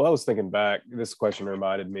 Well, I was thinking back, this question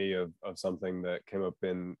reminded me of something that came up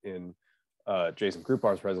in Jason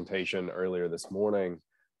Krupar's presentation earlier this morning.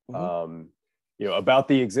 About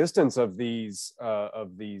the existence of these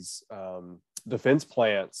defense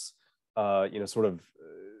plants, sort of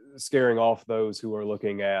scaring off those who are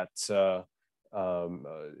looking at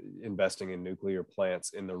investing in nuclear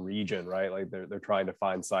plants in the region, right? Like they're trying to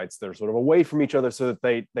find sites that are sort of away from each other so that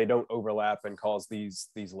they don't overlap and cause these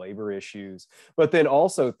labor issues. But then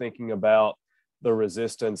also thinking about the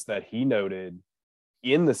resistance that he noted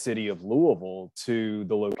in the city of Louisville to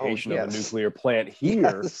the location of a nuclear plant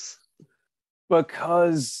here,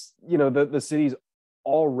 because the city's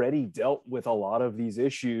already dealt with a lot of these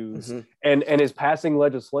issues and is passing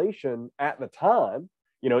legislation at the time,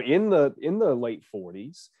 in the late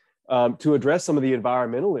 40s, to address some of the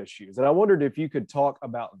environmental issues. And I wondered if you could talk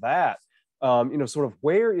about that, sort of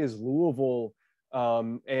where is Louisville,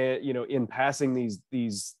 in passing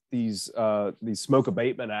these smoke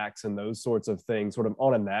abatement acts and those sorts of things, sort of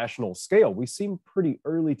on a national scale. We seem pretty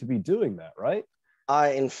early to be doing that, right?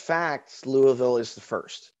 In fact, Louisville is the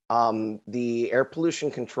first. The air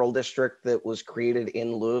pollution control district that was created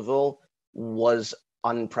in Louisville was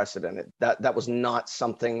unprecedented. That was not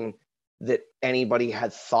something that anybody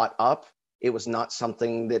had thought up. It was not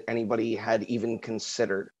something that anybody had even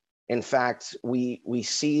considered. In fact, we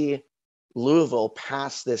see Louisville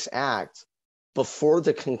pass this act before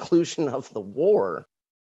the conclusion of the war,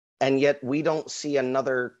 and yet we don't see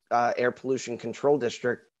another air pollution control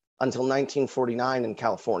district until 1949 in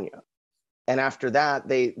California. And after that,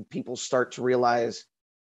 people start to realize,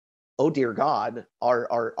 oh dear God,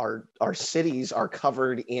 our cities are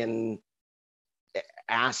covered in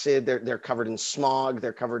acid, they're covered in smog,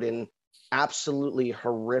 they're covered in absolutely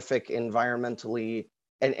horrific environmentally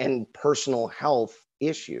and personal health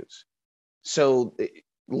issues. So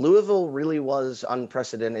Louisville really was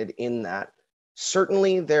unprecedented in that.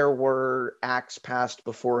 Certainly there were acts passed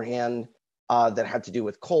beforehand that had to do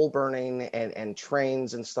with coal burning and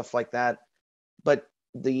trains and stuff like that. But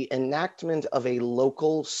the enactment of a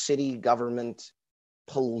local city government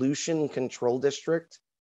pollution control district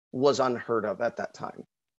was unheard of at that time.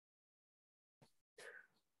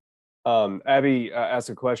 Abby asked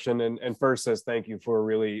a question and first says thank you for a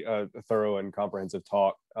really thorough and comprehensive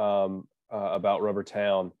talk about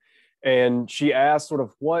Rubbertown. And she asked sort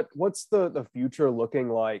of what's the future looking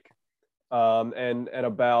like, and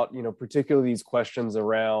about, you know, particularly these questions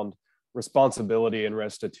around responsibility and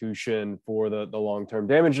restitution for the long-term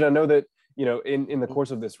damage. And I know that, you know, in the course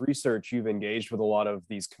of this research, you've engaged with a lot of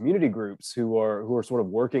these community groups who are sort of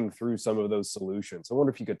working through some of those solutions. I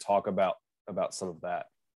wonder if you could talk about some of that.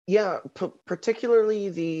 Yeah, particularly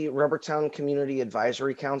the Rubbertown Community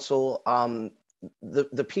Advisory Council.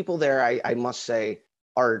 The people there, I must say,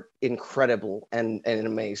 are incredible and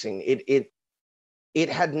amazing. It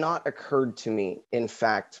had not occurred to me, in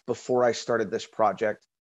fact, before I started this project,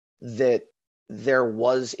 that there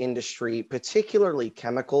was industry, particularly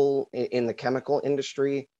chemical, in the chemical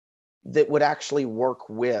industry, that would actually work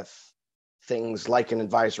with things like an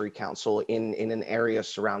advisory council in an area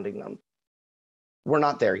surrounding them. We're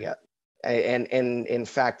not there yet. And in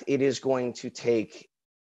fact, it is going to take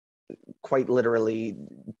quite literally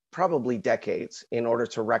probably decades in order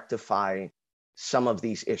to rectify some of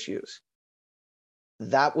these issues.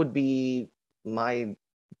 That would be my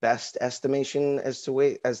best estimation as the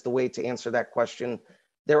way to answer that question.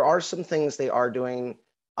 There are some things they are doing.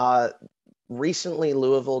 Recently,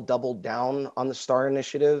 Louisville doubled down on the STAR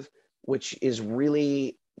initiative, which is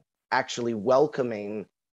really actually welcoming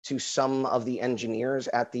to some of the engineers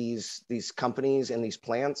at these companies and these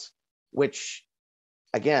plants, which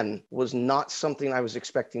again was not something I was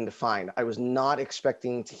expecting to find. I was not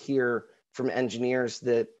expecting to hear from engineers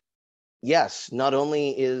that, yes, not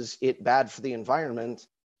only is it bad for the environment,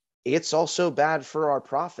 it's also bad for our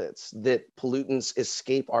profits that pollutants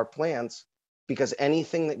escape our plants, because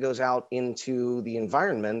anything that goes out into the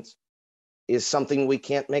environment is something we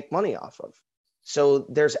can't make money off of. So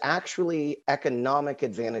there's actually economic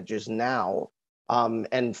advantages now,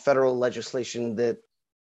 and federal legislation that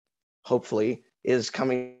hopefully is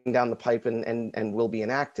coming down the pipe and will be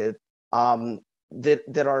enacted,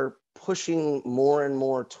 that are pushing more and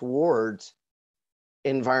more towards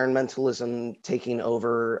environmentalism taking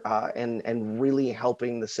over, and really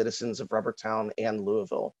helping the citizens of Rubbertown and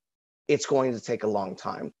Louisville. It's going to take a long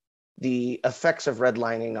time. The effects of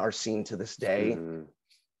redlining are seen to this day. Mm-hmm.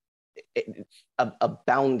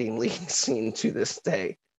 Aboundingly seen to this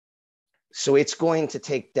day. So it's going to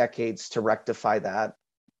take decades to rectify that,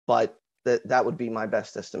 but that would be my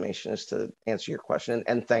best estimation, is to answer your question.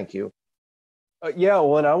 And thank you. Yeah,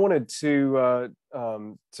 well, and I wanted to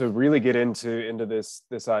really get into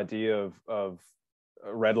this idea of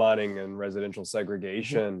redlining and residential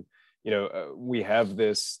segregation. Mm-hmm. You know, we have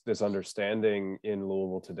this understanding in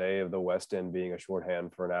Louisville today of the West End being a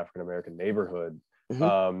shorthand for an African American neighborhood.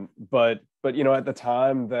 Mm-hmm. But you know, at the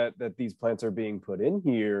time that these plants are being put in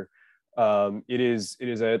here, it is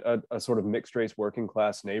a sort of mixed race working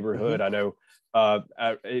class neighborhood. Mm-hmm. I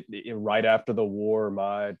know right after the war,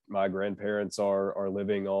 my grandparents are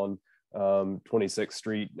living on 26th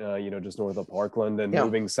Street, you know, just north of Parkland, and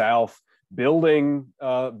moving south, building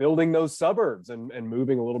those suburbs and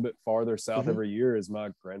moving a little bit farther south mm-hmm. every year, as my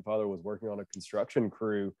grandfather was working on a construction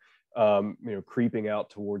crew, you know, creeping out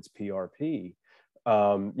towards PRP.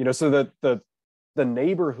 You know, so that the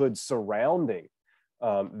neighborhood surrounding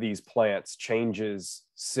these plants changes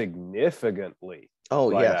significantly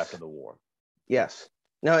after the war. Yes,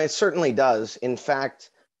 no, it certainly does. In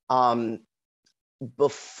fact,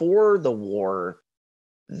 before the war,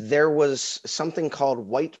 there was something called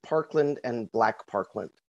White Parkland and Black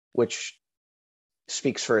Parkland, which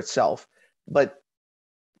speaks for itself. But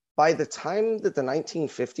by the time that the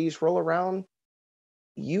 1950s roll around,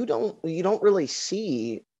 you don't really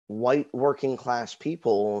see white working class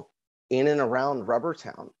people in and around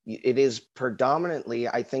Rubbertown. It is predominantly,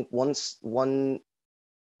 I think one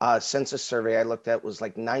census survey I looked at was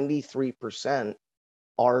like 93%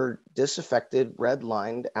 are disaffected,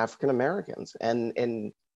 redlined African Americans,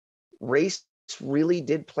 and race really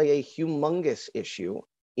did play a humongous issue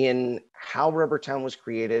in how Rubbertown was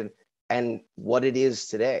created and what it is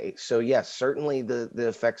today. So yes, certainly the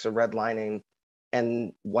effects of redlining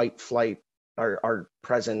and white flight are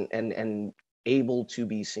present and able to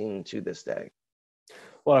be seen to this day.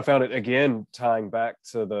 Well, I found it, again, tying back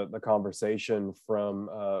to the conversation from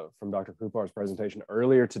Dr. Krupar's presentation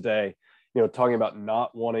earlier today, you know, talking about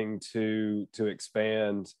not wanting to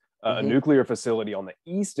expand mm-hmm. a nuclear facility on the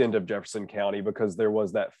east end of Jefferson County because there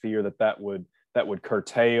was that fear that would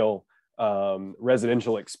curtail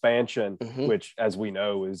residential expansion, Mm-hmm. which, as we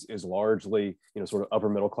know, is largely, sort of upper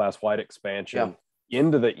middle class white expansion Yeah.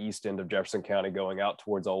 into the east end of Jefferson County, going out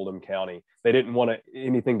towards Oldham County. They didn't want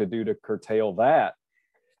anything to do to curtail that.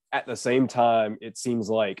 At the same time, it seems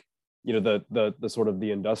like, the sort of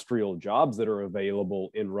the industrial jobs that are available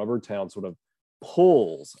in Rubbertown sort of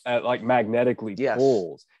pulls at, like, magnetically Yes.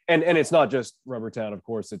 pulls, and it's not just Rubbertown, of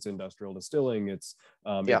course. It's industrial distilling, it's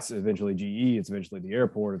Yeah. it's eventually GE, it's eventually the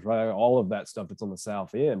airport, it's right, all of that stuff that's on the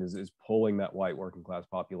south end is pulling that white working class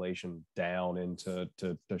population down into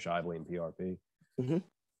to Shively and PRP. Mm-hmm.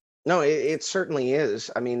 No, it certainly is.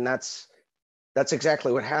 I mean, that's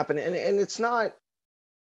exactly what happened, and it's not.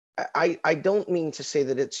 I don't mean to say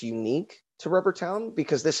that it's unique to Rubbertown,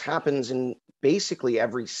 because this happens in basically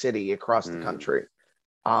every city across the country.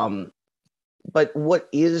 But what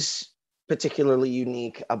is particularly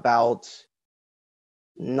unique about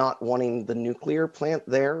not wanting the nuclear plant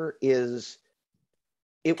there is,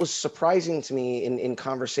 it was surprising to me in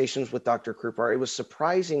conversations with Dr. Krupar, it was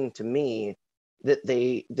surprising to me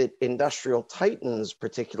that industrial titans,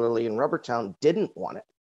 particularly in Rubbertown, didn't want it,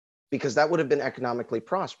 because that would have been economically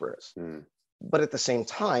prosperous. But at the same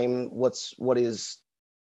time, what is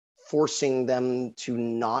forcing them to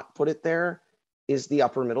not put it there is the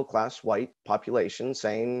upper middle class white population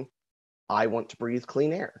saying, I want to breathe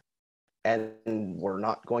clean air, and we're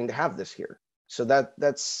not going to have this here. So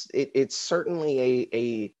that's it. It's certainly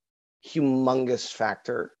a humongous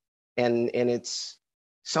factor, and it's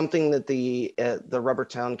something that the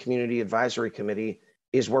Rubbertown Community Advisory Committee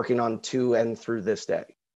is working on to and through this day.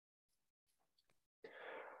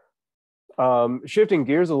 Shifting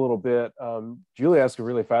gears a little bit, Julie asked a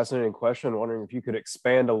really fascinating question, wondering if you could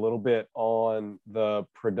expand a little bit on the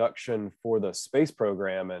production for the space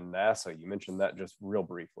program and NASA. You mentioned that just real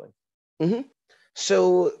briefly. Mm-hmm.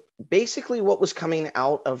 So basically what was coming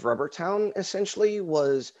out of Rubbertown essentially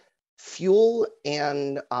was fuel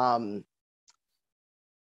and,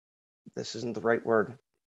 this isn't the right word,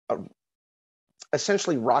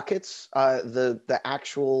 essentially rockets, the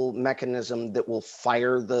actual mechanism that will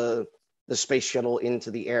fire the space shuttle into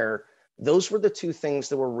the air. Those were the two things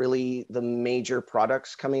that were really the major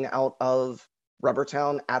products coming out of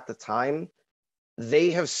Rubbertown at the time.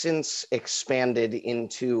 They have since expanded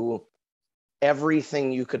into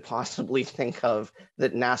everything you could possibly think of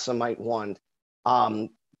that NASA might want,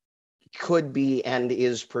 could be and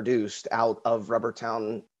is produced out of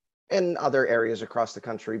Rubbertown and other areas across the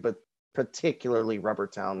country, but particularly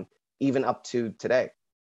Rubbertown, even up to today.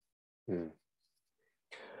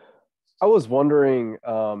 I was wondering,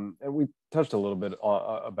 and we touched a little bit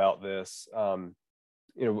about this.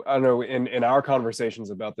 I know in our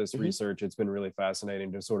conversations about this research, it's been really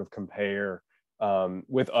fascinating to sort of compare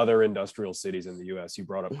with other industrial cities in the U.S. You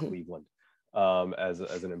brought up Cleveland as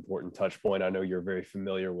an important touch point. I know you're very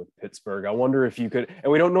familiar with Pittsburgh. I wonder if you could,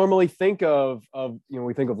 and we don't normally think of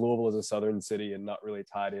we think of Louisville as a southern city and not really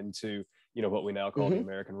tied into what we now call the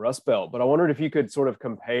American Rust Belt. But I wondered if you could sort of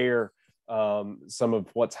compare some of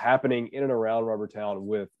what's happening in and around Rubbertown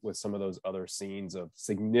with some of those other scenes of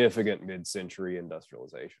significant mid-century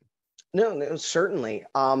industrialization. No, certainly.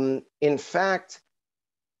 In fact,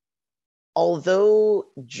 although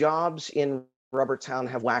jobs in Rubbertown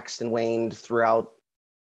have waxed and waned throughout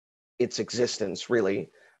its existence, really,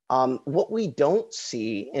 what we don't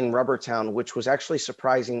see in Rubbertown, which was actually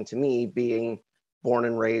surprising to me, being born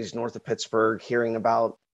and raised north of Pittsburgh, hearing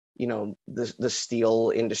about the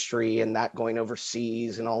steel industry and that going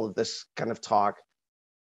overseas and all of this kind of talk,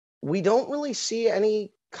 we don't really see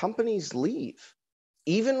any companies leave.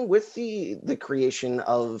 Even with the creation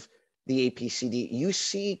of the APCD, you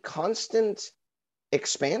see constant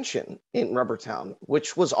expansion in Rubbertown,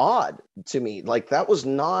 which was odd to me. Like, that was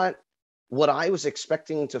not what I was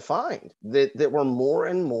expecting to find, that were more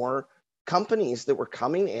and more companies that were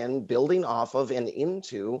coming in, building off of and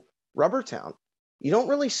into Rubbertown. You don't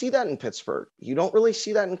really see that in Pittsburgh. You don't really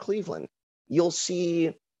see that in Cleveland. You'll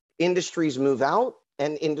see industries move out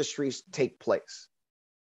and industries take place.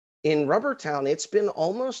 In Rubbertown, it's been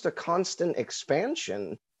almost a constant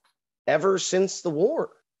expansion ever since the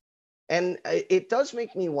war. And it does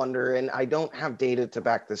make me wonder, and I don't have data to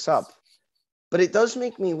back this up, but it does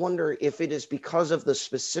make me wonder if it is because of the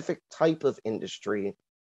specific type of industry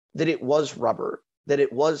that it was rubber, that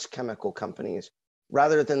it was chemical companies,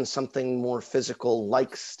 rather than something more physical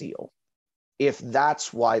like steel, if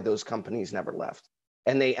that's why those companies never left.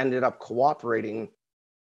 And they ended up cooperating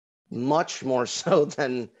much more so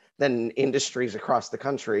than industries across the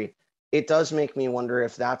country. It does make me wonder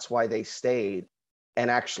if that's why they stayed and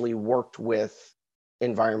actually worked with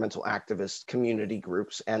environmental activists, community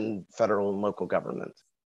groups, and federal and local government.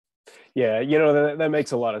 Yeah, that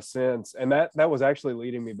makes a lot of sense, and that was actually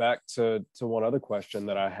leading me back to one other question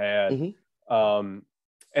that I had,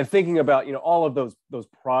 and thinking about all of those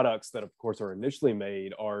products that, of course, are initially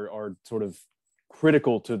made are sort of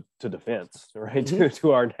critical to defense, right?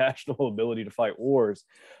 to our national ability to fight wars,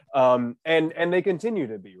 and they continue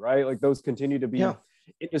to be, right? Like those continue to be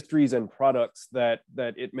industries and products that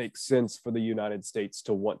it makes sense for the United States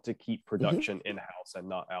to want to keep production in-house and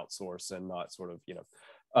not outsource and not sort of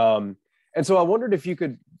and so I wondered if you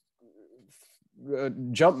could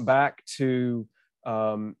jump back to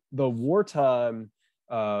the wartime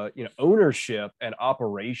ownership and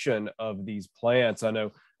operation of these plants. I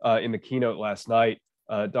know in the keynote last night,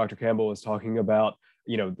 Dr. Campbell was talking about,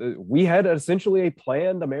 we had essentially a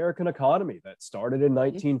planned American economy that started in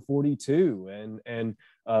 1942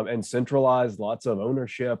 and centralized lots of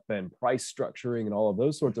ownership and price structuring and all of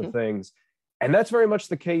those sorts of things. And that's very much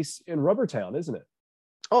the case in Rubbertown, isn't it?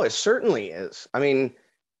 Oh, it certainly is. I mean,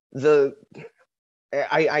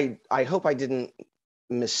 I hope I didn't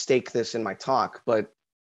mistake this in my talk, but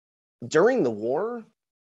during the war,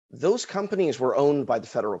 those companies were owned by the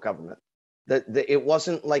federal government. It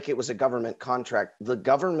wasn't like it was a government contract. The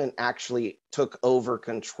government actually took over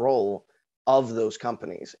control of those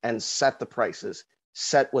companies and set the prices,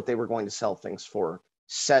 set what they were going to sell things for,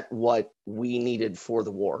 set what we needed for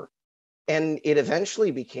the war. And it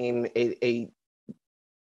eventually became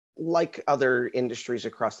like other industries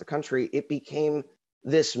across the country, it became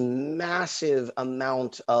this massive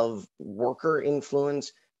amount of worker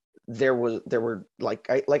influence. There were like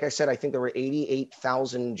I said, I think there were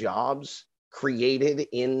 88,000 jobs created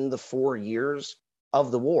in the 4 years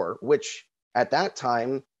of the war, which at that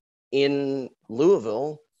time in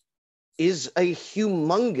Louisville is a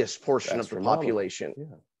humongous portion of the population.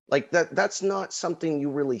 Yeah. Like that's not something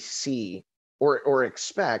you really see or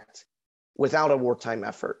expect without a wartime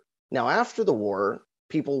effort. Now, after the war,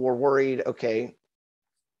 people were worried, okay,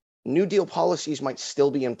 New Deal policies might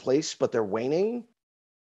still be in place, but they're waning.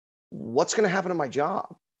 What's going to happen to my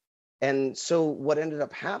job? And so what ended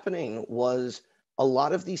up happening was a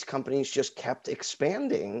lot of these companies just kept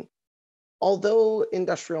expanding, although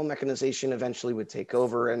industrial mechanization eventually would take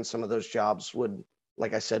over and some of those jobs would,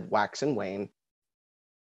 like I said, wax and wane.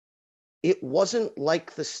 It wasn't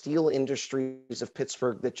like the steel industries of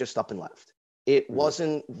Pittsburgh that just up and left. It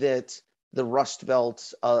wasn't that the Rust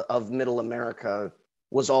Belt of Middle America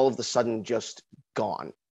was all of a sudden just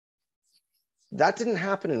gone. That didn't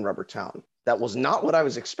happen in Rubbertown. That was not what I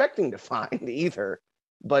was expecting to find either,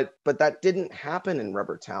 but that didn't happen in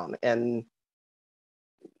Rubbertown. And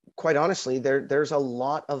quite honestly, there's a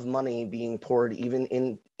lot of money being poured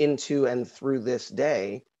even into and through this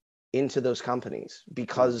day into those companies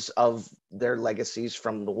because of their legacies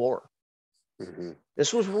from the war.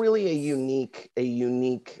 This was really a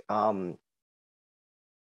unique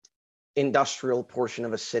industrial portion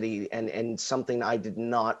of a city and something I did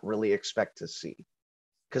not really expect to see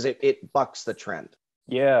because it bucks the trend.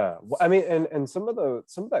 Yeah, well, I mean, and some of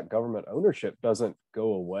that government ownership doesn't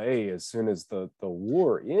go away as soon as the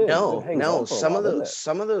war ends. No, some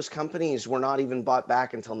of those companies were not even bought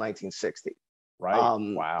back until 1960. Right.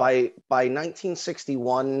 Wow. By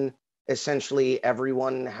 1961, essentially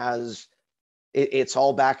everyone has it's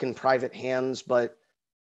all back in private hands. But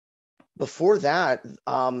before that,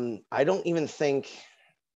 I don't even think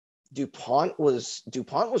DuPont was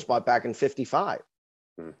bought back in 55.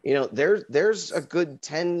 There's a good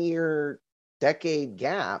 10-year decade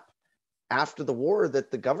gap after the war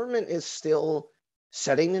that the government is still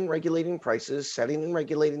setting and regulating prices, setting and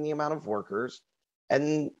regulating the amount of workers.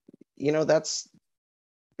 And,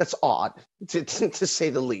 that's odd to say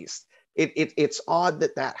the least. It's odd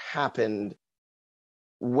that happened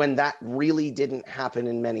when that really didn't happen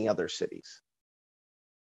in many other cities.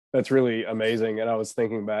 That's really amazing. And I was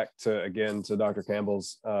thinking back to Dr.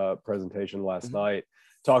 Campbell's presentation last night,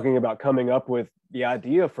 talking about coming up with the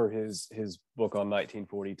idea for his book on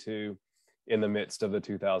 1942 in the midst of the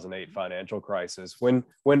 2008 financial crisis, when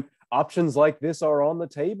options like this are on the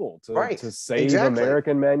table to save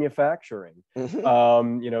American manufacturing.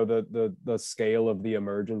 The scale of the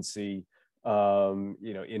emergency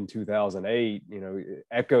in 2008,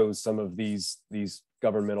 echoes some of these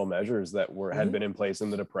governmental measures that had been in place in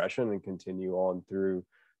the Depression and continue on through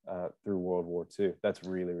World War II. That's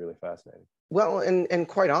really, really fascinating. Well, and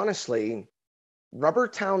quite honestly,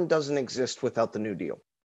 Rubbertown doesn't exist without the New Deal.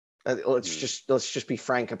 Let's just be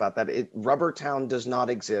frank about that. Rubbertown does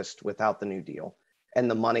not exist without the New Deal and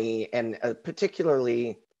the money, and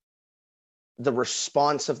particularly the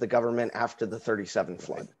response of the government after the 37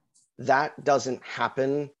 flood. That doesn't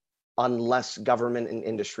happen unless government and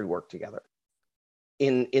industry work together.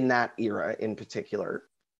 in that era in particular.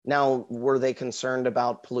 Now, were they concerned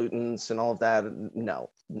about pollutants and all of that? No,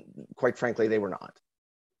 quite frankly, they were not.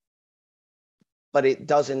 But it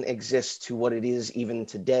doesn't exist to what it is even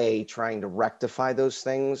today, trying to rectify those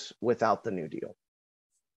things without the New Deal.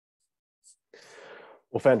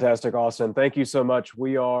 Well, fantastic, Austin. Thank you so much.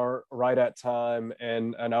 We are right at time,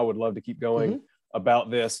 and I would love to keep going about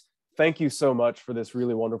this. Thank you so much for this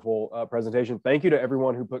really wonderful presentation. Thank you to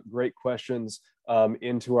everyone who put great questions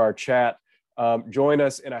into our chat. Join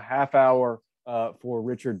us in a half hour for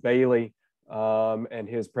Richard Bailey and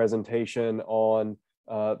his presentation on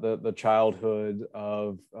the childhood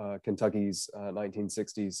of Kentucky's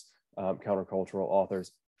 1960s countercultural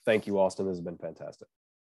authors. Thank you, Austin. This has been fantastic.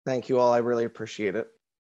 Thank you all. I really appreciate it.